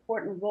such an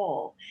important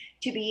role,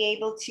 to be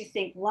able to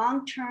think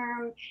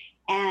long-term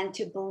and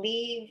to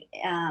believe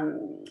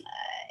and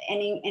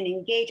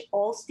engage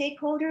all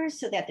stakeholders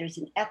so that there's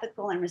an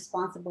ethical and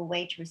responsible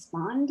way to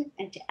respond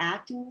and to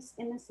act in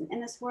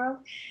this world.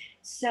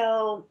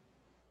 So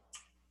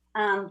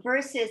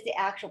versus the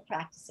actual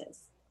practices.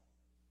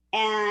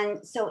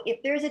 And so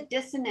if there's a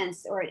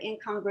dissonance or an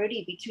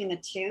incongruity between the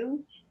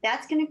two,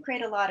 that's going to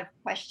create a lot of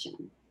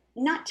question.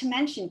 Not to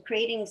mention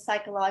creating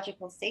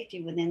psychological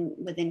safety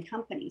within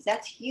companies.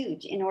 That's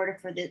huge in order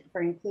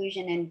for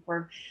inclusion and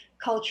for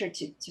culture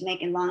to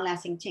make a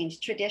long-lasting change.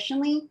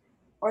 Traditionally,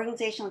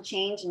 organizational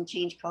change and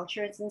change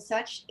cultures and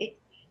such,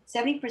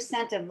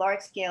 70% of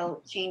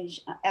large-scale change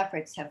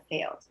efforts have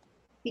failed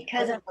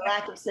because of the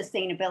lack of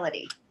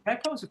sustainability. Can I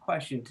pose a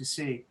question to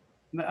see?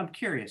 I'm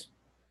curious.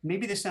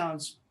 Maybe this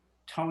sounds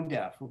tone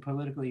deaf or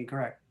politically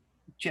incorrect.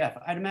 Jeff,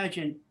 I'd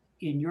imagine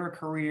in your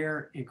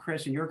career, and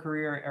Chris, in your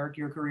career, Eric,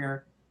 your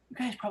career, you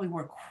guys probably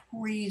work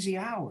crazy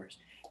hours.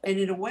 And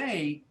in a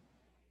way,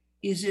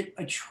 is it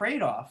a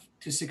trade-off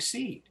to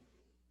succeed?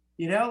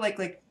 You know,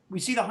 like we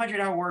see the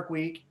 100-hour work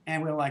week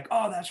and we're like,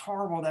 oh, that's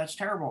horrible, that's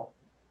terrible.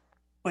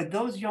 But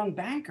those young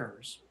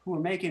bankers who are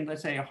making,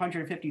 let's say,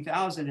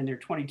 150,000 and they're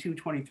 22,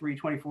 23,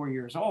 24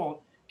 years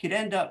old, could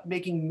end up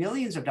making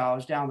millions of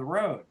dollars down the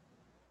road.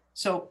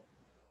 So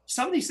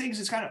some of these things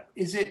is kind of,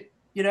 is it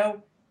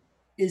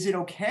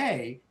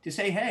okay to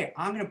say, hey,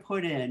 I'm going to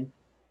put in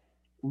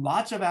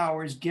lots of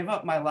hours, give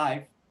up my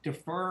life,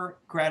 defer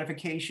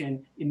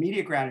gratification,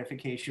 immediate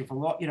gratification for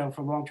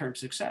long-term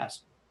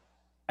success?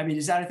 I mean,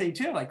 is that a thing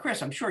too? Like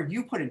Chris, I'm sure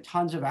you put in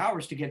tons of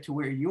hours to get to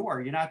where you are.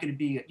 You're not going to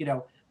be, at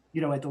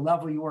the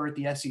level you were at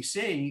the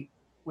SEC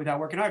without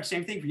working hard.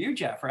 Same thing for you,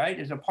 Jeff, right?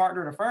 As a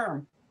partner at a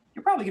firm,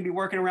 you're probably going to be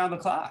working around the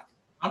clock.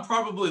 I'm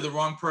probably the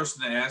wrong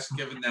person to ask,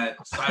 given that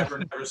cyber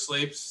never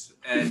sleeps,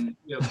 and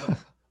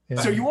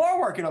So you are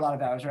working a lot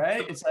of hours,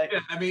 right? It's like, yeah,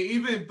 I mean,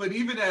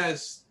 even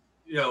as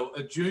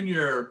a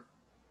junior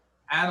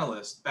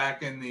analyst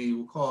back in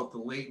we'll call it the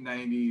late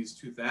 '90s,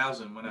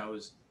 2000, when I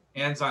was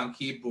hands on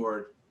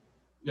keyboard,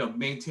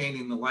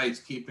 maintaining the lights,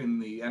 keeping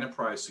the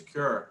enterprise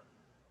secure.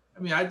 I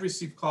mean, I'd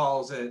receive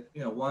calls at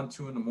 1,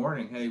 2 in the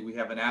morning. Hey, we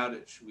have an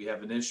outage. We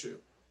have an issue.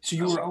 So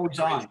you were always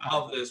on.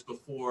 All of this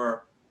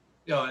before,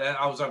 and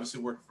I was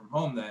obviously working from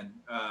home then,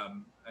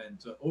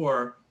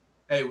 or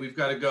hey, we've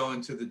got to go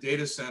into the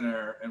data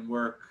center and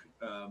work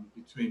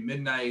between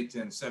midnight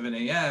and 7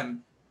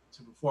 a.m.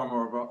 to perform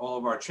all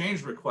of our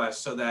change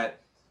requests so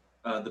that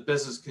the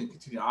business can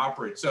continue to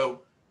operate.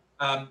 So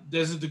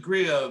there's a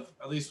degree of,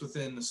 at least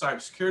within the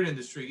cybersecurity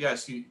industry,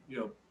 yes,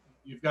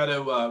 you've got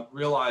to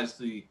realize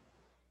the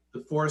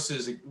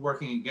forces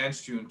working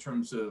against you in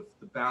terms of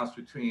the balance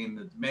between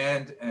the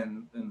demand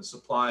and the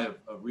supply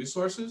of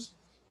resources.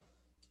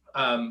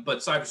 But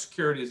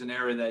cybersecurity is an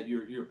area that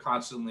you're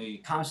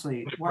constantly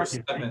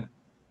working.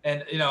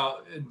 And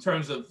in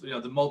terms of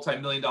the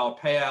multi-million-dollar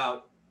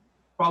payout,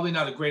 probably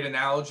not a great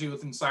analogy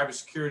within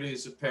cybersecurity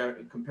as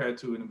compared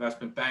to an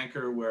investment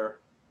banker, where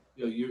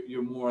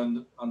you're more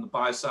on the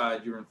buy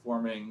side. You're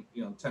informing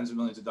tens of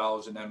millions of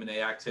dollars in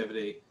M&A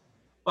activity,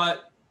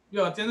 but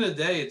at the end of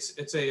the day,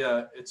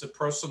 it's a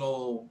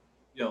personal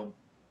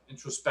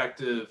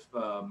introspective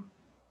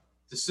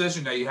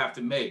decision that you have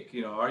to make.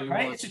 Are you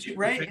willing to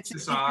take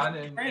this on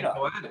and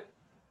go at it?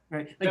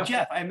 Right. Like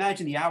Jeff, I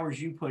imagine the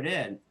hours you put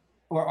in,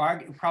 or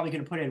are probably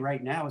going to put in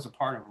right now as a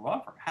partner of a law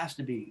firm, has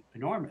to be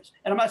enormous.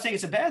 And I'm not saying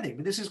it's a bad thing,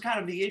 but this is kind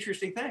of the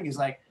interesting thing. Is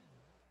like,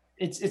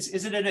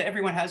 isn't it?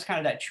 Everyone has kind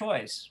of that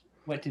choice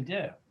what to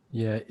do.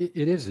 Yeah,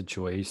 it is a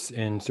choice,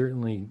 and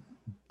certainly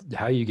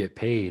how you get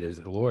paid as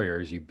a lawyer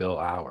is you bill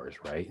hours,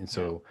 right? And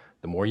so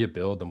the more you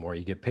bill, the more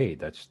you get paid.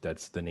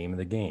 That's the name of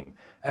the game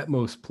at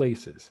most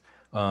places.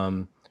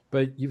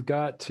 But you've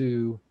got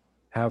to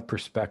have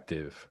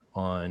perspective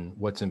on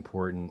what's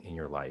important in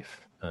your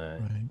life,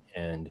 right,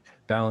 and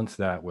balance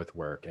that with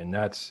work. And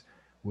that's,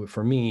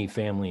 for me,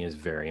 family is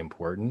very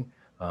important.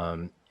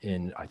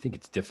 And I think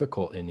it's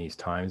difficult in these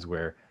times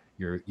where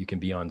you can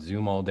be on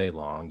Zoom all day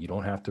long. You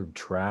don't have to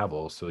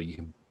travel, so you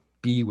can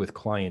be with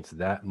clients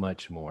that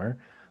much more.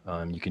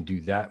 You can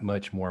do that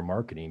much more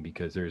marketing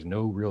because there's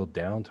no real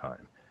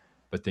downtime.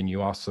 But then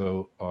you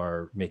also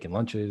are making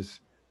lunches,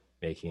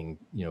 making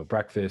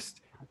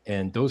breakfast,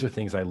 and those are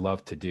things I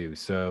love to do.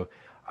 So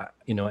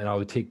and I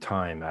would take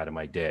time out of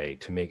my day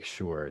to make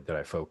sure that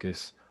I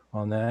focus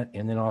on that,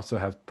 and then also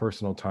have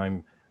personal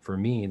time for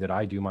me that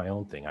I do my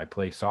own thing. I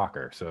play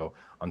soccer, so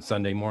on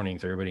Sunday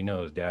mornings, everybody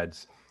knows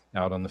Dad's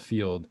out on the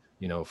field,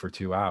 for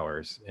 2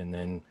 hours, and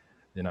then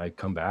I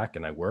come back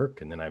and I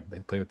work, and then I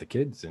play with the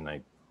kids, and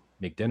I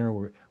make dinner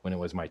when it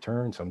was my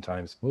turn.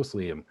 Sometimes,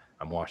 mostly, I'm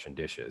washing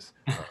dishes.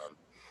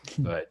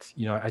 But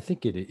I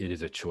think it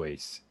is a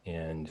choice,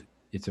 and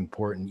it's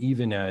important,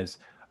 even as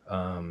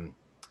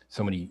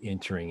somebody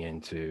entering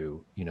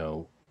into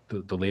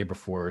the labor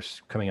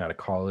force, coming out of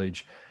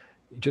college.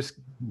 Just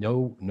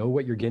know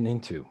what you're getting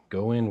into.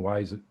 Go in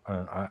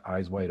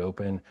eyes wide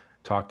open.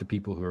 Talk to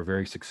people who are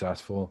very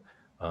successful.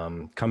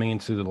 Coming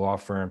into the law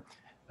firm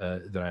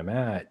that I'm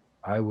at,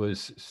 I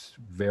was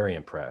very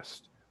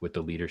impressed with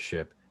the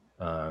leadership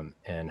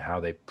and how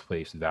they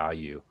place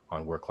value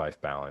on work-life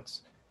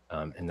balance.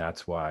 And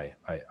that's why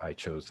I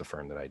chose the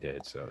firm that I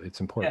did. So it's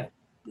important. Yeah.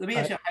 Let me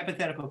ask you a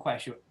hypothetical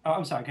question. Oh,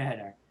 I'm sorry. Go ahead,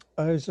 Eric.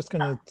 I was just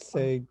going to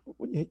say,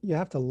 you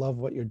have to love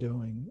what you're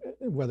doing,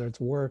 whether it's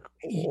work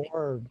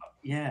or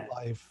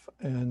life.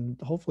 And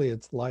hopefully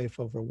it's life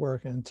over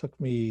work. And it took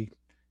me,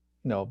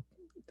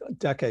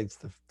 decades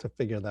to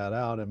figure that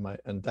out,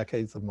 and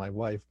decades of my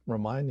wife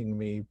reminding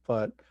me.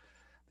 But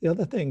the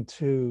other thing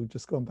too,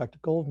 just going back to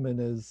Goldman,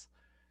 is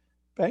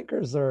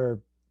bankers are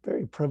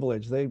very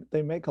privileged.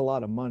 They make a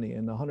lot of money,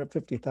 and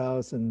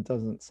 150,000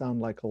 doesn't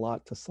sound like a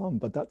lot to some,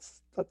 but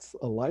that's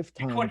a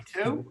lifetime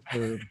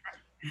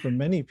for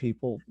many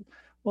people.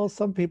 Well,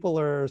 some people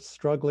are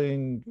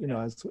struggling,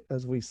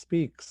 as we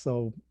speak.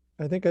 So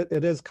I think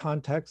it is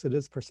context, it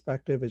is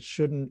perspective. It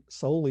shouldn't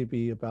solely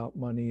be about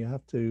money. You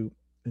have to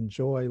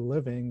enjoy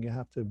living, you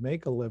have to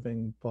make a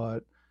living,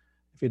 but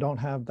if you don't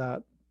have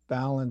that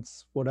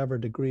balance, whatever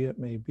degree it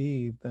may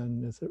be,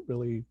 then is it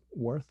really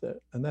worth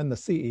it? And then the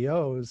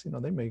CEOs,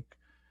 they make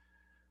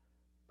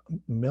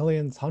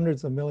millions,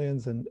 hundreds of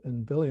millions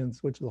and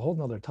billions, which is a whole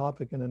nother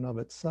topic in and of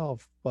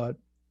itself. But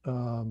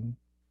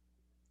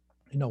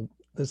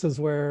this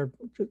is where,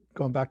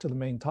 going back to the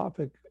main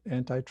topic,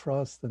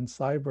 antitrust and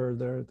cyber,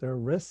 there are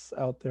risks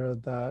out there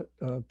that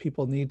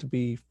people need to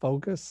be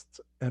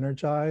focused,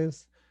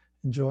 energized,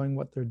 enjoying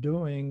what they're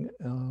doing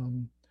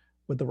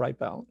with the right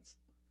balance.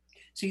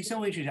 See,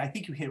 so interesting. I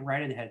think you hit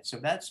right on the head. So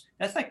that's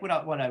like what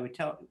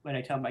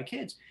I tell my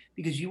kids,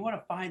 because you want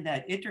to find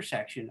that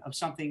intersection of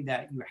something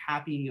that you're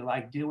happy, you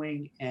like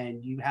doing,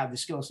 and you have the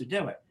skills to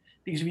do it.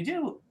 Because if you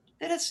do,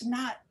 then it's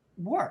not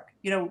work.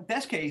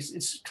 Best case,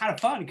 it's kind of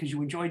fun because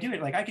you enjoy doing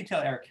it. Like I could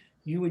tell Eric,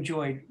 you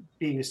enjoyed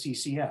being a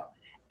CCO.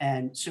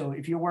 And so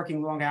if you're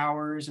working long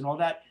hours and all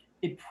that,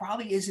 it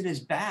probably isn't as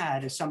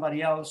bad as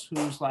somebody else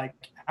who's like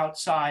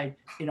outside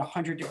in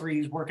 100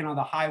 degrees working on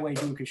the highway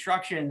doing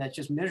construction that's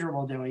just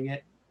miserable doing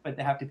it, but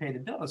they have to pay the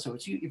bill. So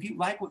it's if you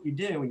like what you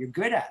do and you're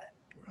good at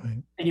it,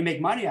 right, and you make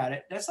money at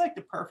it, that's like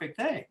the perfect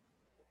thing,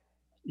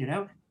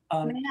 And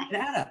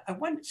Anna, I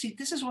want to see,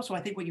 this is also,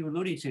 I think, what you were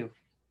alluding to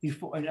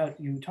before,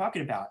 you were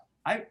talking about.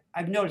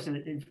 I've noticed,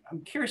 and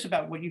I'm curious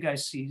about what you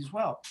guys see as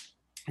well,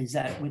 is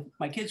that with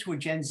my kids who are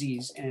Gen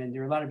Zs, and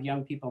there are a lot of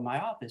young people in my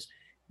office,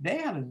 they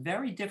have a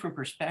very different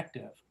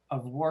perspective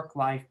of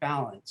work-life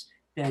balance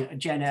than a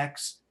Gen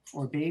X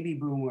or baby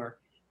boomer.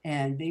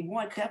 And they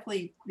want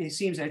definitely, it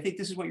seems, I think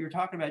this is what you were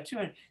talking about too,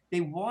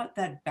 they want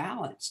that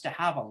balance to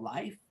have a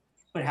life,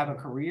 but have a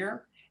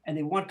career. And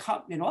they want,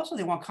 and also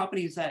they want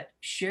companies that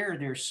share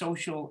their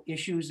social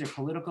issues, their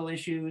political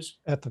issues.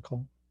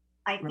 Ethical.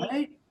 I think,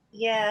 right?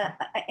 Yeah,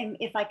 and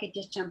if I could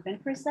just jump in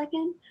for a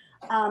second.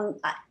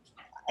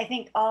 I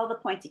think all the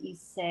points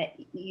that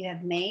you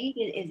have made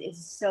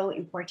is so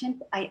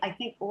important. I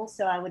think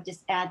also I would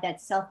just add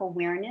that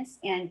self-awareness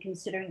and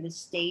considering the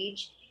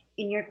stage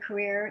in your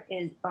career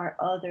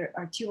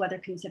are two other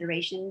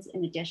considerations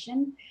in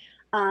addition.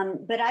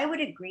 But I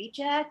would agree,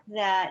 Jack,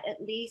 that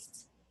at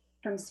least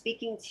from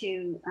speaking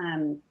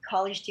to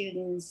college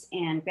students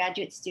and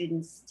graduate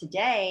students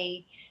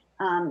today,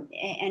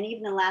 and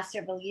even the last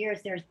several years,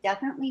 there's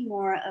definitely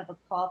more of a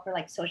call for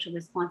like social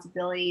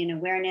responsibility and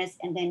awareness,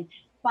 and then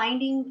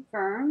finding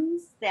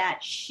firms that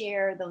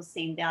share those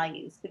same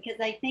values. Because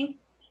I think,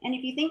 and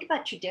if you think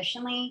about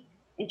traditionally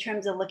in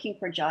terms of looking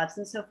for jobs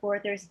and so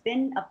forth, there's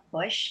been a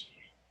push,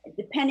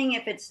 depending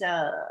if it's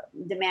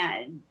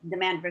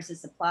demand versus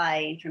supply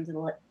in terms of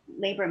the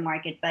labor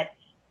market, but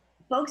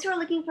folks who are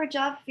looking for a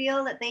job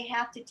feel that they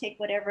have to take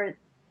whatever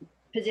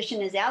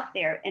position is out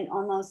there and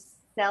almost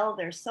sell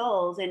their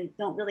souls, and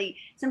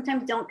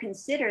sometimes don't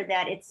consider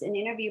that it's an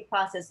interview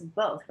process of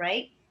both,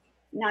 right?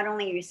 Not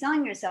only are you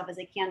selling yourself as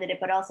a candidate,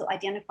 but also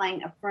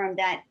identifying a firm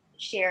that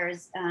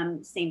shares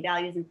same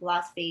values and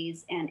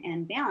philosophies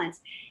and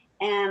balance.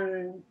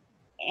 And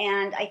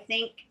I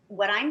think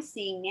what I'm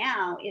seeing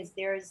now is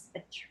there's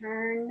a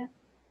turn,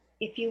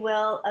 if you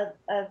will,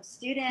 of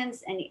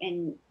students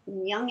and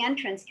young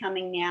entrants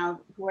coming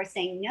now who are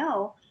saying,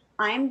 no,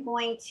 I'm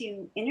going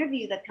to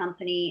interview the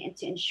company and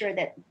to ensure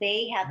that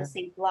they have the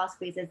same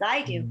philosophies as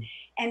I do.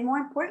 And more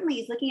importantly,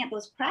 is looking at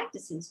those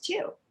practices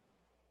too.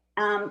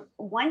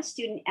 One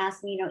student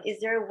asked me, is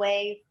there a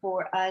way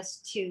for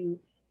us to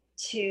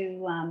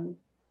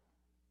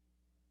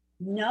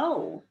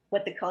know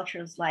what the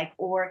culture is like,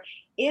 or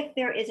if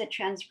there is a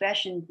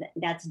transgression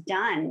that's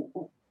done,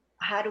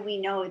 how do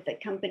we know if the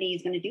company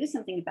is going to do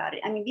something about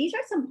it? I mean, these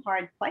are some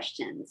hard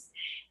questions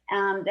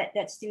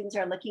that students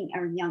are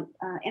young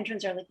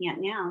entrants are looking at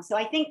now. So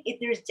I think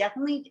there's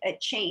definitely a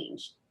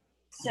change.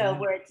 So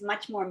where it's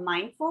much more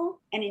mindful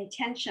and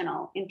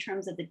intentional in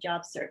terms of the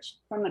job search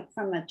from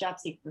a job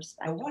seeker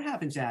perspective. Now what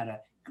happens, Anna?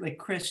 Like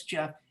Chris,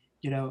 Jeff,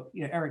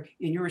 Eric,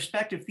 in your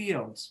respective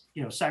fields,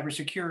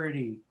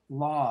 cybersecurity,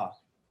 law,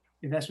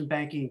 investment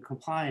banking,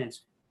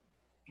 compliance,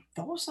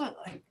 those are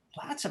like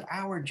lots of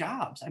hour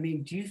jobs. I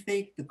mean, do you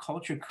think the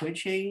culture could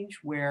change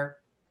where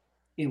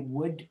it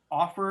would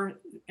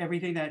offer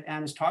everything that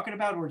Anna's talking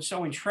about, or it's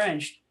so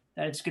entrenched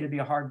that it's going to be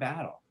a hard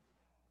battle?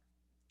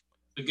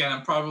 Again,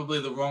 I'm probably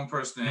the wrong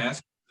person to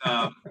ask,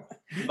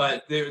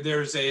 but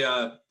there's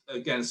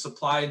again,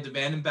 supply and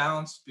demand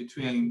imbalance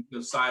between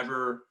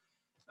cyber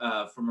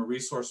from a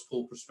resource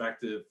pool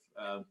perspective.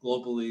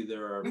 Globally,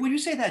 there are. When you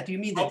say that, do you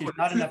mean that there's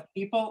not enough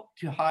people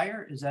to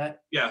hire? Is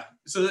that? Yeah.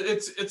 So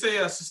it's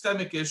a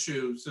systemic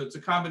issue. So it's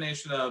a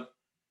combination of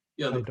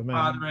the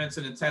preponderance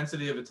and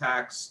intensity of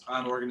attacks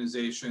on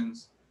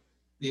organizations,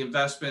 the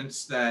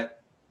investments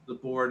that the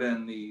board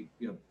and the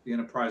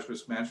Enterprise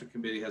Risk Management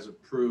Committee has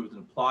approved and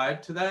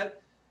applied to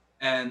that,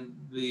 and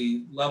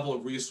the level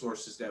of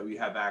resources that we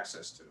have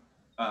access to.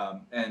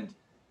 And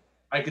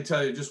I could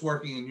tell you, just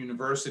working in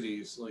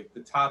universities, like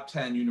the top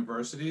 10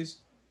 universities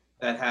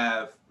that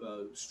have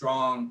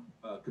strong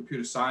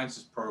computer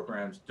sciences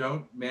programs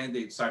don't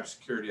mandate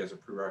cybersecurity as a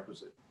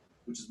prerequisite,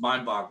 which is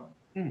mind-boggling.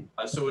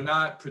 So we're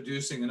not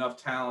producing enough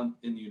talent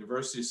in the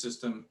university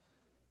system.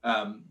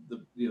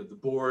 The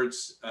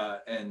boards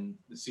and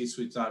the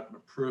C-suite's not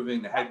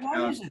approving the headcount.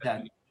 Why is it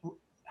that?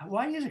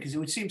 Why is it? Because it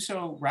would seem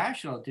so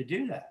rational to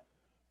do that.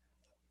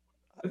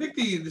 I think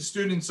the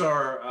students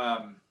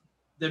are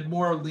they're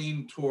more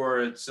lean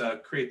towards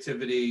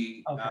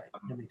creativity. Okay,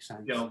 that makes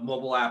sense.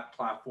 Mobile app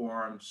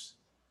platforms.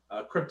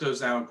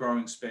 Crypto's now a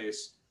growing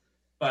space,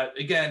 but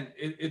again,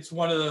 it's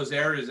one of those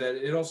areas that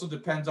it also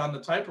depends on the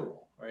type of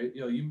role, right?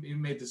 You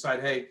may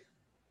decide, hey,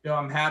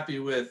 I'm happy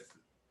with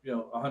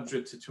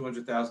 $100,000 to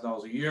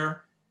 $200,000 a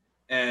year,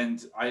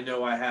 and I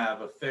know I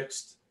have a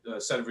fixed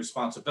set of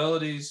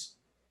responsibilities,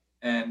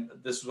 and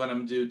this is what I'm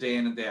gonna do day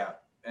in and day out.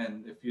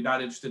 And if you're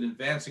not interested in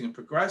advancing and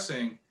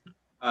progressing,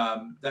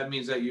 that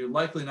means that you're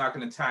likely not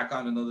going to tack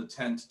on another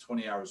 10 to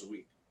 20 hours a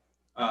week.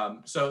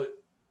 So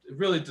it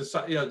really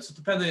it's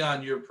depending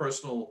on your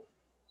personal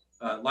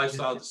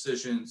lifestyle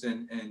decisions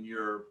and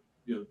your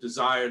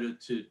desire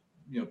to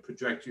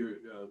project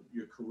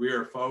your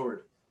career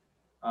forward.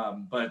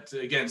 But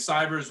again,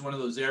 cyber is one of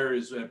those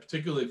areas,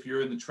 particularly if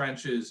you're in the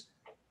trenches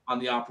on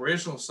the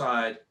operational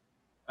side,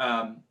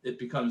 it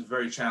becomes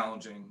very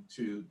challenging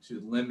to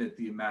limit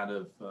the amount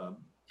of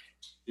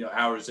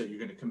hours that you're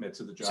going to commit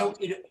to the job. So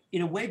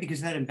in a way, because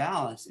of that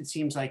imbalance, it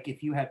seems like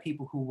if you have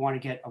people who want to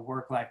get a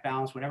work-life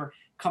balance, whatever,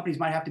 companies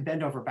might have to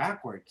bend over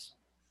backwards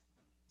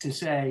to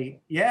say,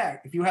 yeah,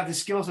 if you have the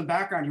skills and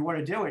background, you want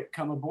to do it,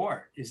 come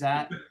aboard. Is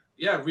that?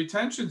 Yeah,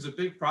 retention's a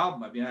big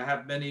problem. I mean, I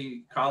have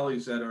many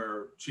colleagues that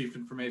are chief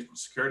information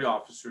security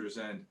officers,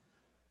 and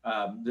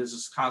there's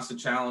this constant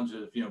challenge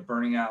of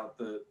burning out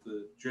the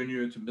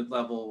junior to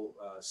mid-level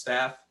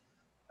staff.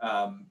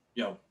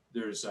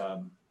 There's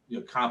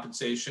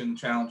compensation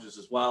challenges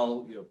as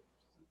well.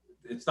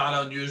 It's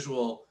not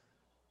unusual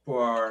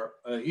for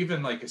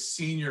even like a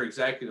senior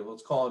executive,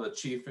 let's call it a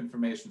chief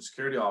information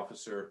security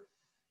officer,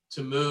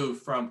 to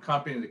move from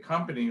company to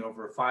company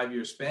over a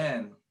 5-year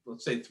span,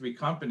 let's say 3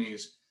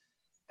 companies,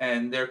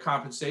 and their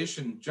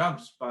compensation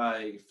jumps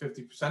by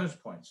 50 percentage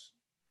points.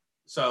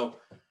 So,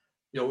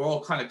 we're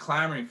all kind of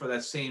clamoring for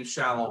that same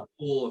shallow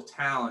pool of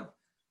talent.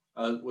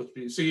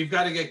 So you've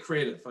got to get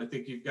creative. I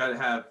think you've got to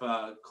have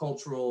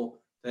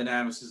cultural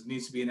dynamics. There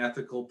needs to be an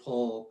ethical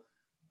pull.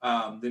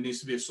 There needs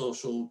to be a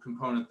social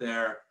component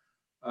there.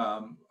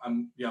 I'm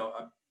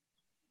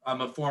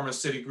a former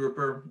city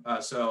grouper,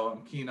 so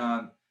I'm keen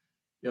on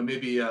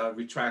maybe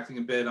retracting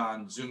a bit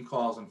on Zoom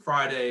calls on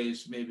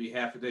Fridays, maybe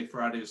half a day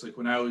Fridays. Like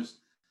when I was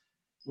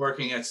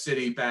working at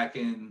City back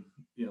in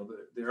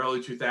the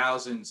early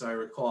 2000s, I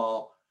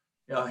recall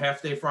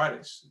half day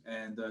Fridays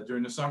and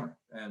during the summer,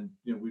 and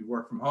we'd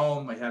work from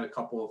home. I had a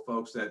couple of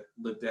folks that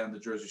lived down the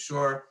Jersey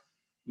Shore.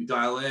 We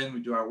dial in, we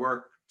do our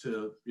work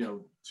to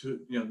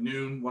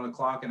noon, 1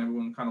 o'clock, and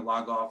everyone kind of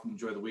log off and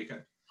enjoy the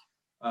weekend.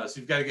 So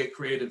you've got to get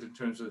creative in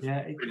terms of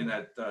creating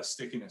that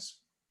stickiness.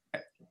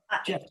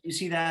 Jeff, did you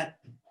see that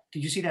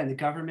in the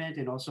government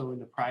and also in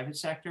the private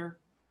sector,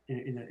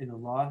 in the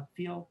law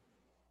field?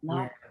 No.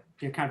 Where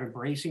they're kind of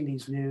embracing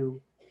these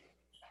new.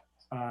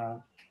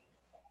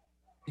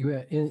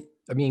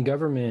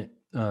 Government,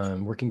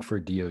 working for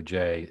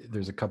DOJ,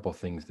 there's a couple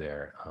things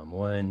there.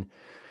 One,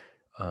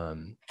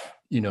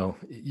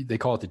 they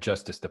call it the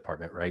Justice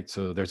Department, right?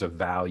 So there's a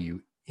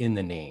value in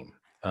the name,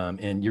 and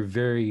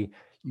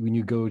when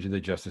you go to the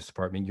Justice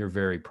Department, you're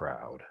very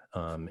proud,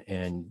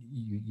 and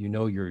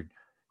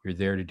you're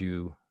there to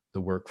do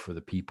the work for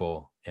the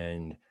people,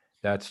 and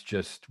that's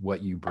just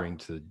what you bring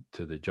to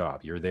the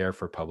job. You're there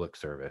for public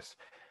service,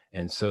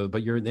 and so,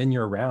 but you're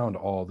around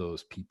all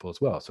those people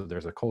as well. So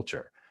there's a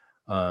culture.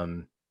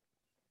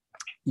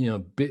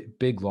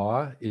 Big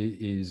law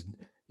is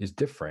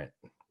different,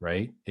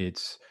 right?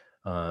 It's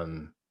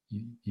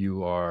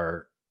you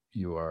are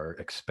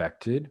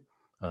expected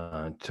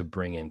to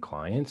bring in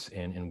clients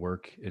and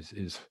work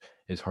as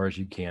hard as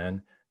you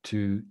can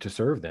to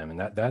serve them, and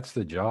that's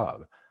the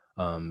job.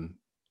 And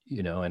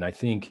I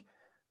think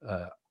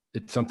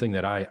it's something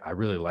that I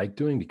really like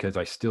doing because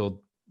I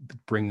still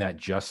bring that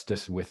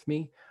justice with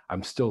me.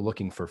 I'm still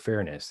looking for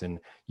fairness, and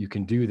you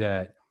can do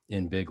that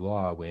in big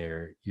law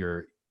where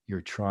you're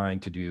trying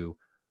to do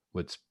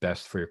what's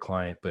best for your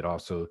client, but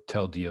also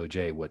tell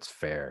DOJ what's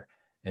fair.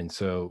 And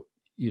so,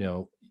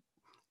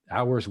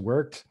 hours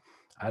worked.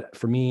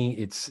 For me,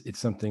 it's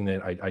something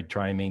that I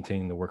try and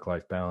maintain the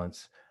work-life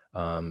balance,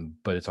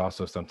 but it's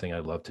also something I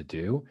love to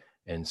do.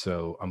 And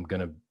so I'm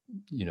gonna,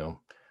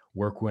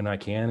 work when I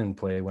can and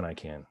play when I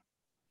can.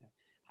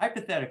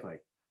 Hypothetically,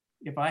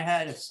 if I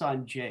had a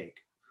son, Jake,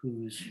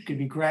 who's could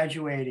be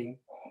graduating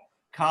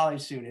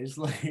college soon, is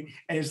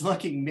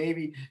looking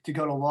maybe to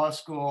go to law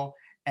school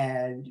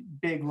and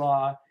big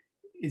law,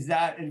 is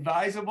that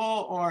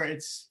advisable, or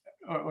it's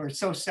or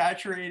so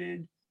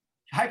saturated?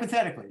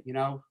 Hypothetically,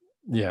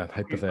 Yeah,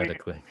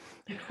 hypothetically.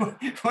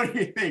 What do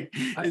you think?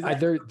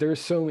 There's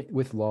so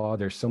with law,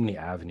 there's so many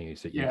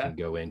avenues that you Yeah. can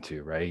go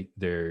into, right?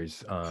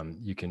 There's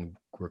you can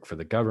work for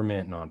the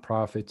government,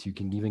 nonprofits. You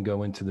can even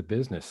go into the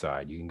business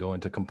side. You can go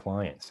into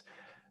compliance.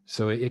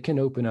 So it can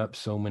open up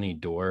so many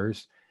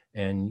doors.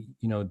 And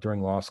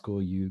during law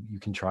school, you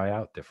can try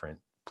out different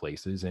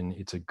places, and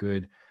it's a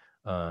good,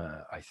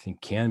 I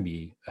think, can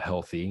be a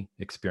healthy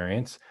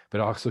experience,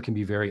 but also can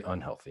be very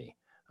unhealthy.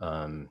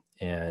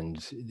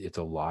 And it's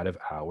a lot of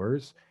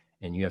hours,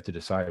 and you have to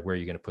decide where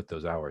you're going to put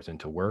those hours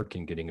into work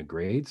and getting a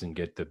grades and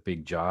get the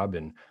big job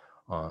and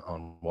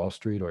on Wall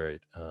Street or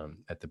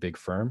at the big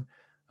firm.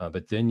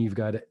 But then you've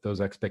got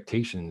those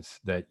expectations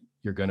that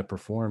you're going to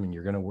perform, and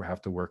you're going to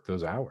have to work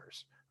those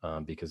hours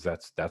because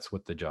that's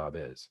what the job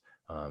is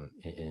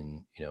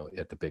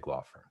at the big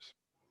law firms.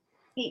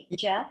 Hey,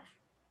 Jeff,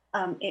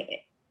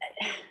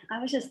 I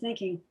was just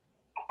thinking,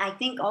 I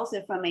think also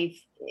if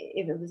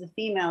it was a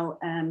female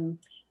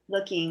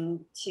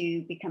looking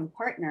to become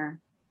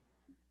partner,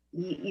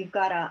 you've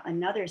got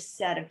another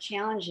set of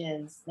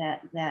challenges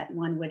that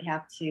one would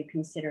have to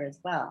consider as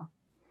well.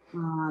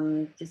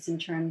 Just in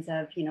terms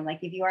of, like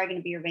if you are going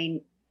to be a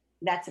rain,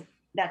 that's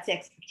the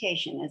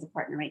expectation as a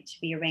partner, right?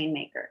 To be a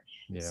rainmaker.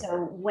 Yeah.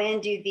 So when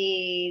do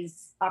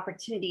these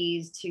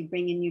opportunities to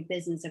bring in new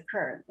business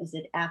occur? Is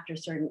it after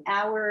certain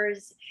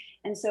hours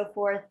and so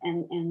forth?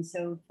 And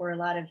so for a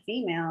lot of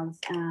females,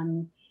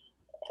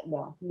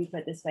 well, let me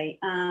put it this way.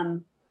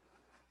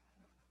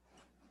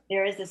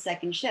 There is a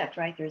second shift,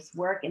 right? There's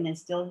work and then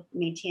still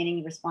maintaining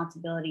the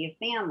responsibility of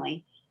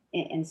family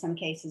in some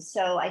cases.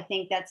 So I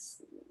think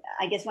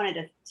I just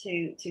wanted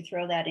to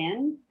throw that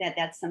in,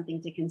 that's something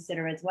to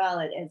consider as well,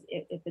 as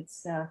if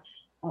it's a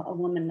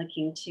woman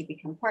looking to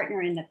become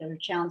partner, and that there are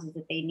challenges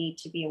that they need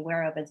to be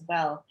aware of as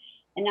well.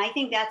 And I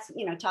think that's,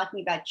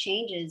 talking about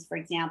changes, for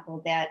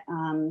example, that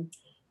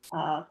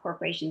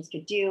corporations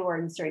could do, or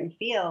in certain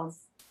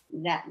fields,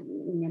 that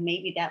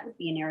maybe that would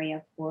be an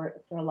area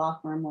for a law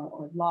firm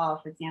or law,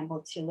 for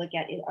example, to look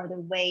at are there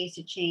ways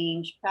to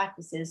change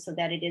practices so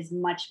that it is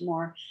much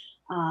more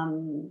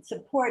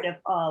supportive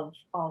of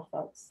all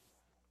folks.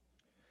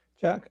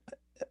 Jack,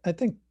 I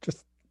think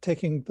just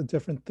taking the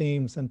different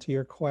themes into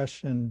your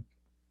question,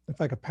 if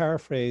I could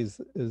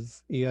paraphrase,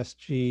 is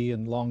ESG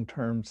and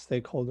long-term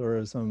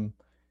stakeholderism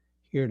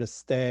here to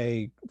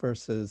stay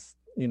versus,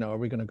 are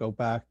we going to go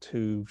back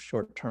to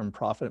short-term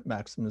profit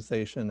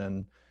maximization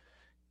and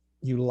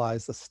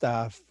utilize the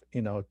staff,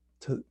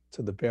 to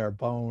the bare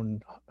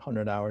bone,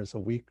 100 hours a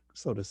week,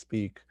 so to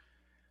speak?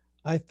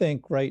 I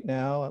think right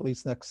now, at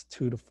least next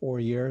 2 to 4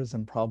 years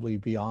and probably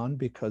beyond,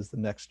 because the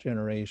next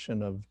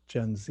generation of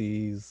Gen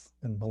Zs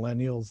and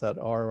millennials that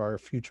are our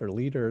future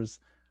leaders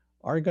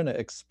are going to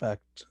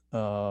expect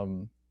a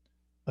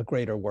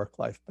greater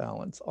work-life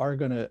balance, are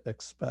going to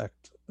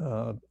expect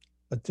a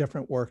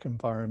different work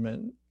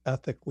environment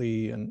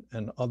ethically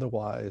and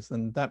otherwise.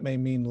 And that may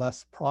mean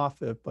less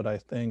profit, but I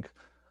think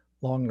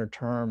longer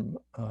term,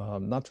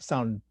 not to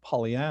sound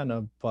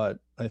Pollyanna, but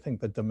I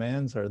think the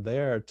demands are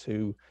there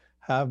to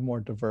have more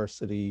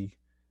diversity,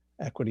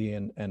 equity,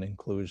 and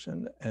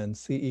inclusion. And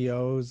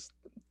CEOs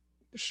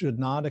should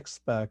not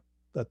expect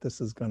that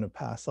this is going to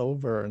pass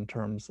over in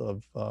terms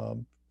of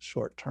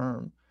short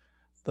term.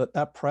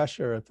 That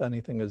pressure, if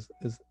anything, is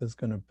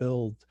going to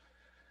build.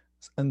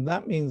 And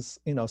that means,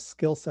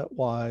 skill set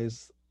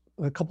wise,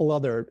 a couple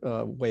other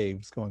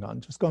waves going on.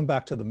 Just going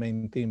back to the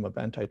main theme of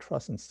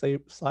antitrust and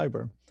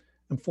cyber,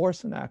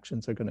 enforcement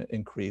actions are going to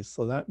increase.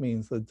 So that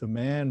means the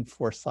demand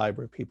for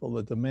cyber people,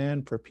 the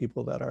demand for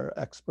people that are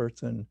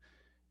experts in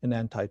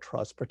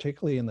antitrust,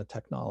 particularly in the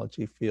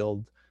technology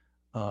field,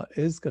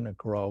 is going to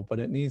grow, but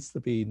it needs to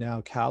be now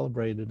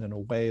calibrated in a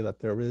way that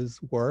there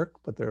is work,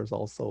 but there's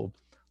also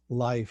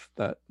life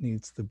that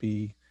needs to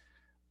be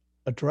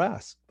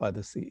addressed by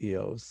the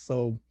CEOs.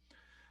 So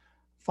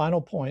final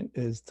point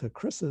is to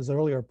Chris's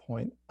earlier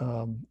point,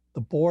 the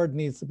board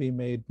needs to be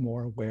made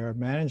more aware,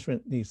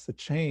 management needs to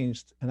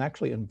change and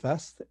actually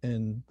invest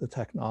in the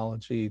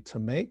technology to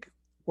make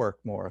work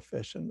more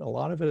efficient. A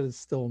lot of it is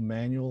still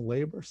manual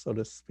labor, so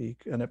to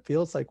speak, and it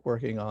feels like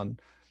working on,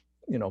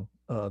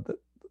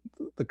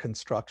 the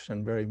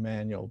construction, very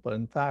manual, but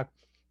in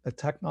fact, the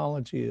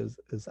technology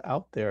is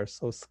out there.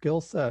 So skill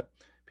set,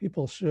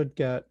 people should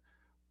get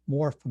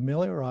more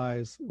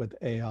familiarized with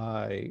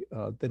AI.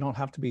 They don't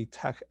have to be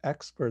tech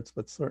experts,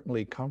 but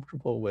certainly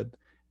comfortable with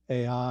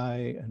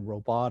AI and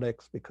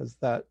robotics, because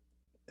that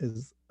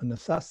is a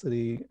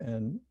necessity,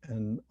 and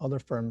other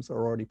firms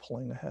are already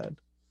pulling ahead.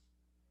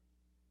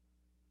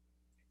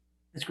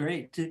 That's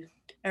great.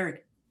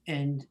 Eric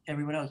and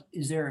everyone else,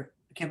 I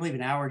can't believe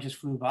an hour just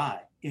flew by.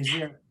 Is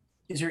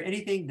there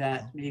anything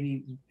that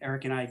maybe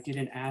Eric and I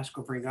didn't ask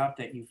or bring up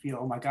that you feel,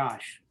 oh my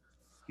gosh,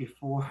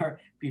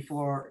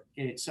 before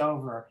it's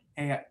over,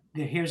 hey,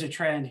 here's a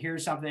trend,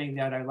 here's something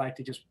that I'd like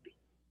to just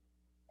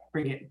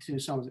bring it to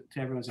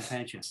everyone's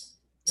attention?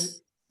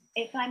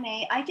 If I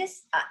may, I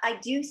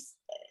do,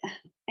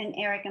 and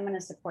Eric, I'm going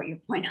to support your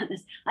point on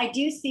this. I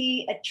do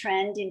see a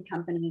trend in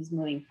companies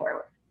moving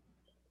forward.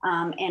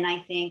 And I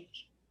think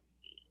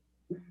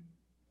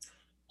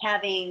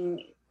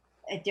having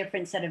a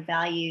different set of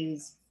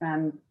values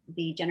from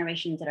the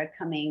generations that are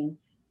coming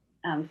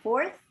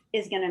forth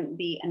is going to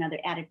be another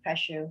added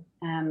pressure,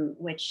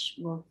 which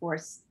will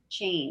force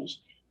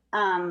change.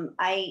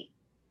 I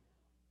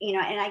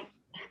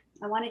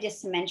wanted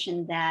just to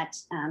mention that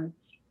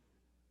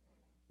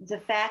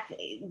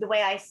the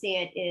way I see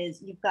it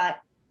is you've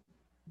got,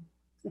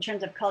 in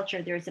terms of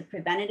culture, there's a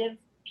preventative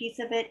piece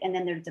of it, and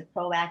then there's a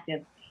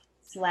proactive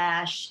 /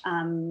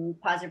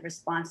 positive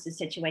response to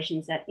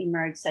situations that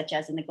emerge, such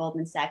as in the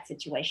Goldman Sachs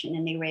situation,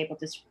 and they were able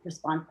to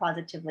respond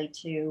positively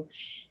to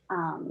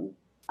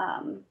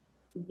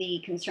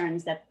the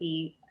concerns that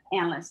the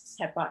analysts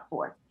have brought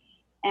forth.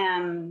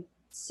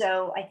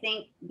 So I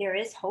think there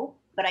is hope,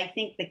 but I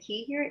think the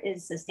key here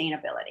is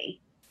sustainability,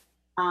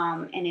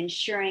 and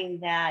ensuring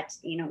that,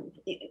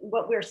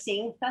 what we're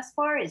seeing thus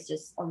far is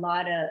just a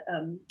lot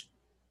of,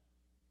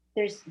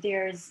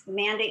 there's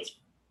mandates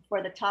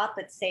for the top,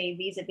 let's say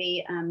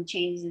vis-a-vis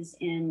changes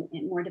in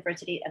more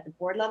diversity at the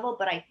board level,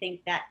 but I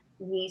think that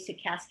needs to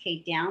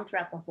cascade down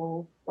throughout the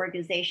whole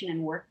organization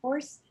and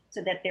workforce,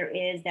 so that there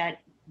is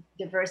that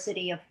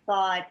diversity of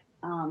thought,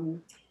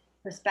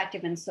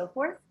 perspective, and so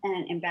forth,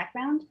 and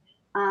background.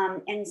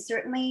 And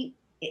certainly,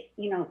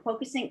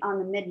 focusing on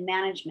the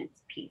mid-management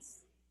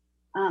piece.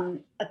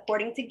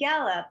 According to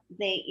Gallup,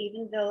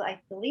 even though I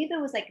believe it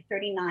was like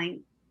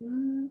 39%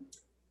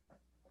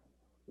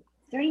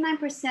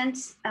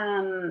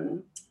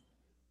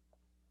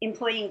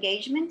 employee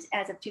engagement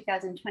as of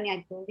 2020.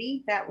 I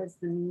believe that was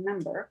the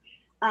number.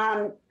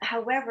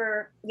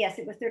 However, yes,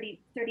 it was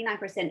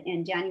 39%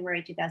 in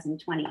January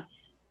 2020.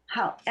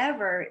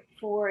 However,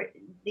 for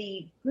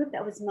the group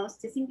that was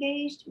most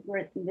disengaged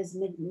was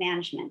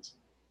mid-management.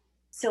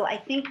 So I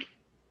think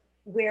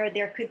where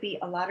there could be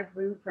a lot of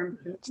room for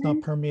improvement. It's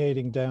not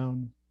permeating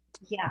down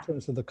in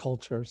terms of the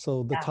culture.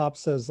 So the top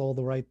says all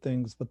the right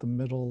things, but the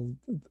middle,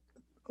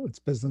 it's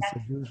business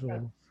as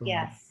usual. So.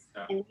 Yes,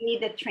 and we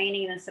need the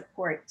training and the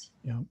support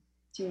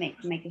to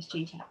make this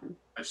change happen.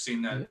 I've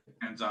seen that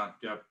hands-on.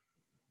 Yep.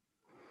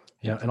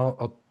 Yeah, and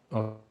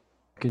I'll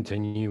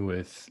continue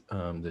with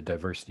the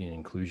diversity and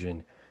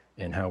inclusion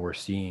and how we're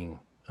seeing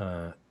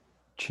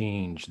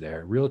change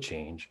there, real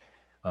change,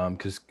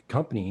 because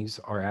companies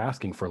are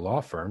asking for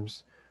law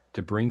firms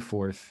to bring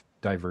forth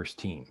diverse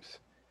teams,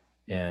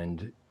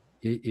 and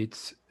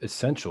it's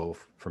essential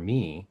for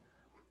me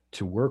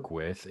to work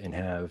with and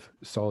have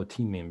solid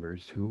team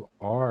members who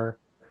are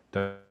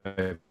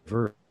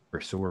diverse.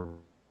 So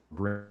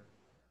we're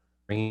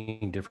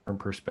bringing different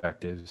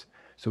perspectives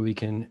so we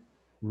can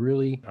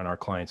really, and our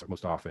clients are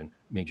most often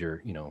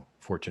major,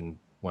 Fortune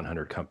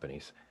 100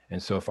 companies.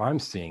 And so if I'm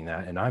seeing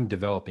that and I'm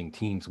developing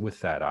teams with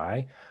that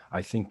eye,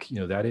 I think,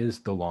 that is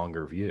the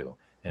longer view.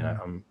 And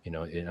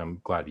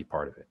I'm glad to be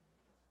part of it.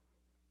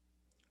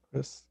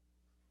 Chris?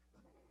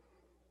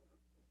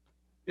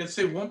 Yeah,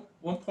 say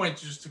one point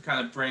just to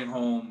kind of bring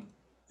home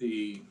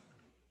the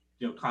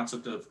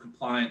concept of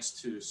compliance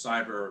to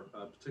cyber,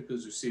 particularly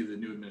as we see the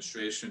new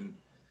administration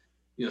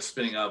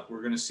spinning up.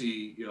 We're going to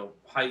see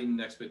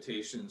heightened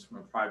expectations from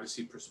a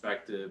privacy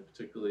perspective,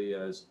 particularly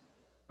as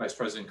Vice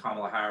President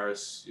Kamala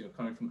Harris,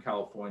 coming from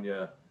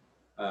California,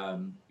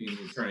 being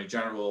the Attorney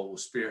General, will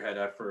spearhead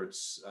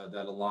efforts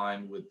that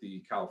align with the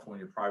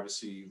California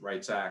Privacy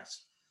Rights Act.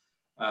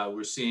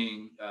 We're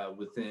seeing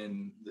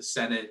within the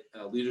Senate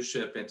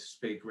leadership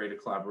anticipate greater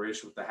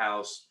collaboration with the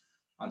House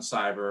on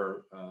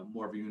cyber,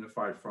 more of a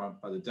unified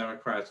front by the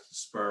Democrats to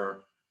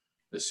spur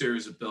a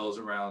series of bills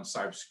around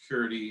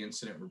cybersecurity,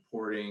 incident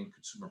reporting,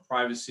 consumer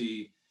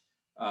privacy.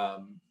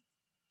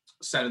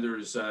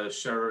 Senators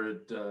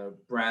Sherrod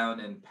Brown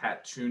and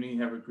Pat Tooney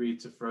have agreed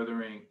to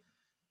furthering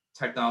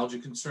technology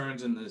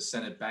concerns in the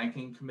Senate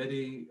Banking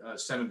Committee.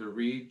 Senator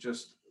Reid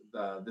just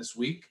this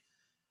week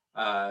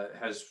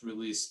has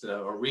released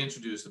or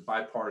reintroduced a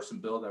bipartisan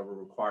bill that will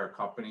require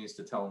companies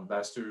to tell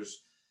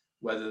investors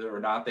whether or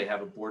not they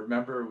have a board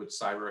member with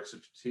cyber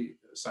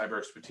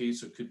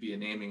expertise. So it could be a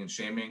naming and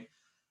shaming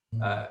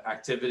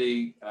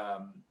activity.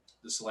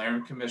 The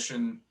Solarium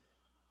Commission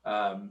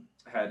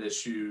had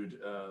issued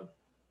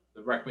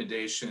the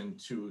recommendation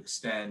to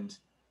extend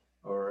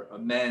or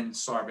amend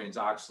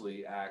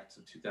Sarbanes-Oxley Act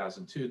of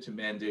 2002 to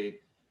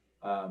mandate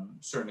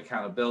certain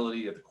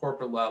accountability at the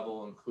corporate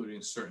level,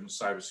 including certain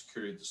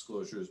cybersecurity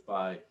disclosures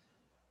by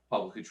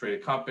publicly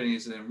traded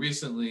companies. And then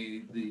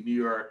recently, the New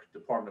York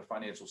Department of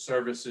Financial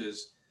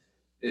Services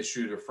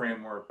issued a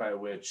framework by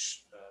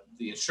which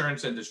the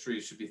insurance industry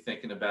should be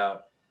thinking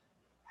about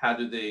how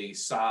do they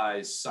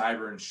size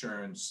cyber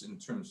insurance in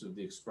terms of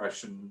the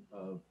expression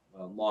of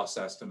loss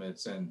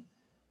estimates and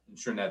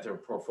ensuring that their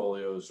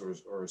portfolios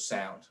are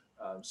sound.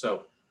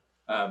 So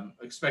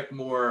expect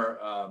more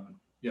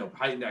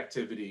heightened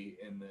activity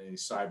in the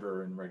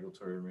cyber and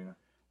regulatory arena.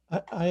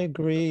 I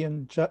agree.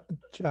 And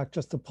Jack,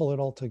 just to pull it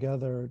all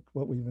together,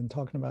 what we've been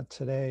talking about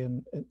today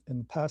and in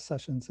the past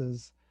sessions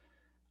is,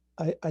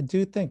 I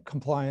do think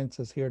compliance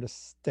is here to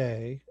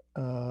stay.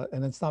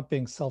 And it's not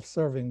being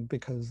self-serving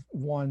because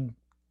one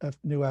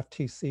new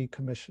FTC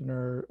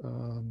commissioner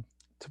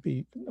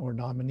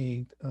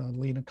nominee,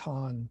 Lena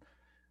Khan,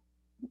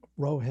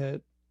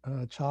 Rohit,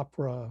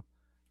 Chopra,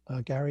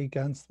 Gary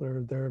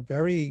Gensler, they're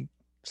very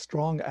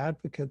strong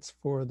advocates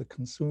for the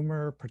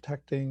consumer,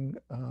 protecting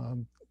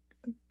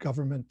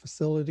government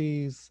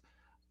facilities,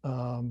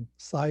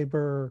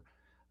 cyber,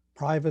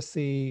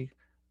 privacy,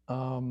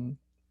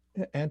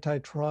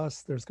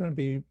 antitrust. There's going to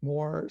be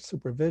more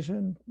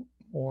supervision,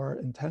 more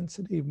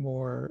intensity,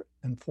 more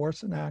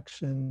enforcement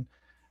action.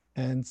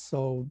 And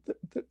so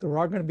there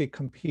are going to be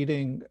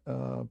competing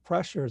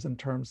pressures in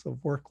terms of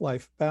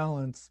work-life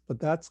balance, but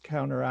that's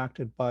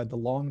counteracted by the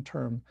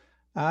long-term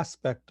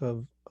aspect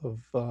of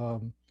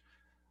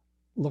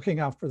looking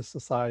out for the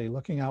society,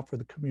 looking out for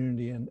the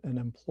community and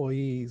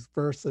employees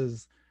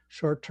versus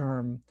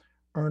short-term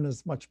earn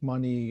as much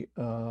money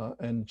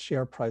and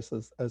share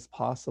prices as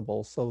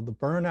possible. So the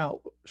burnout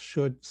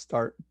should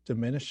start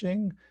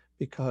diminishing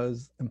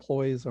because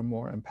employees are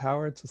more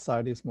empowered,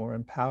 society is more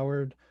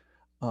empowered,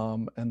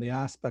 and the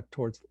aspect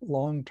towards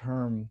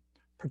long-term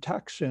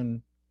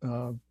protection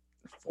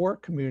for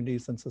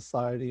communities and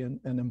society and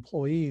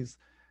employees,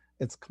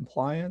 it's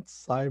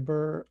compliance,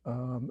 cyber,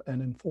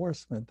 and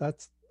enforcement.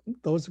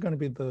 Those are going to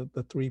be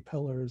the three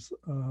pillars,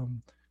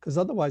 because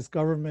otherwise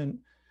government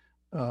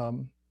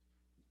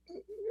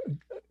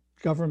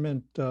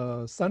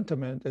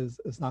sentiment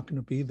is not going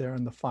to be there,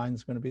 and the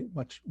fine's going to be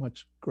much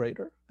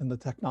greater, and the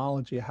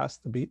technology has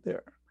to be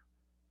there.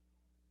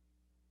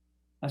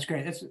 That's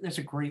great. That's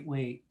a great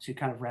way to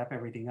kind of wrap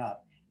everything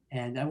up.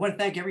 And I want to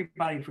thank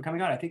everybody for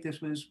coming on. I think this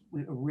was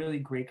a really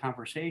great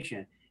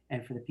conversation.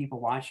 And for the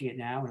people watching it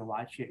now and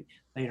watch it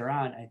later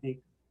on, I think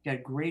you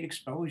got great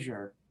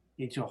exposure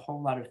into a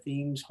whole lot of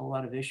themes, whole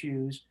lot of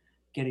issues,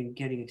 getting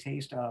a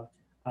taste of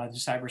the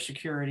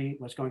cybersecurity,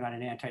 what's going on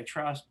in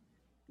antitrust,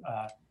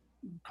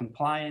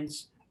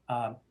 compliance,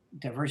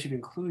 diversity and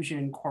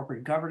inclusion,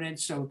 corporate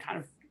governance. So kind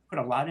of put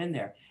a lot in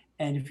there.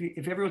 And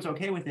if everyone's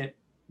okay with it,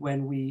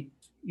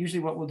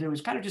 usually what we'll do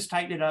is kind of just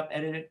tighten it up,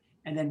 edit it,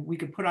 and then we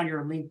could put on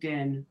your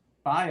LinkedIn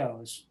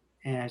bios,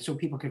 and so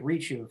people could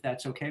reach you if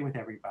that's okay with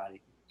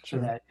everybody. Sure.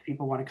 So that if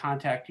people want to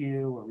contact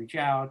you or reach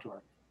out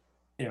or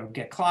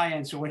get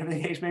clients or whatever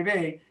the case may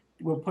be,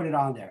 we'll put it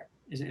on there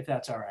if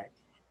that's all right.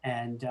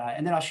 And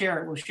then we'll share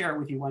it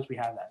with you once we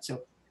have that.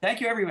 So thank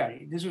you,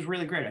 everybody. This was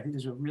really great. I think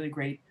this is a really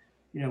great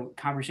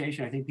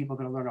conversation. I think people are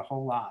going to learn a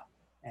whole lot,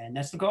 and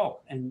that's the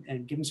goal.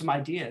 And give them some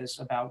ideas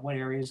about what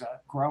areas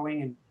are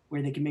growing and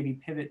where they can maybe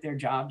pivot their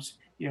jobs,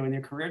 in their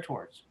career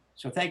towards.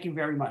 So thank you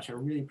very much. I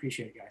really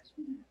appreciate it, guys.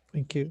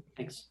 Thank you.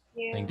 Thanks.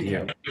 Thank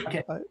you.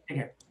 Okay. Bye. Take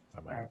care.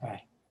 Bye-bye. All right,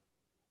 bye.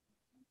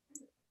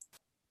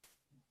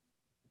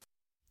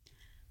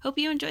 Hope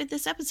you enjoyed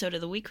this episode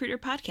of the WeCruiter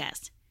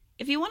podcast.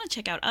 If you want to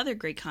check out other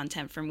great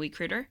content from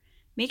WeCruiter,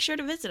 make sure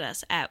to visit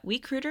us at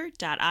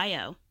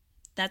wecruiter.io.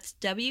 That's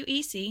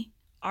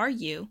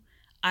WECRUITR.io.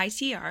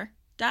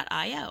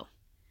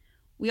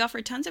 We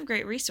offer tons of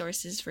great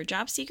resources for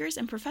job seekers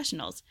and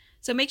professionals,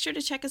 so make sure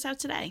to check us out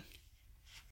today.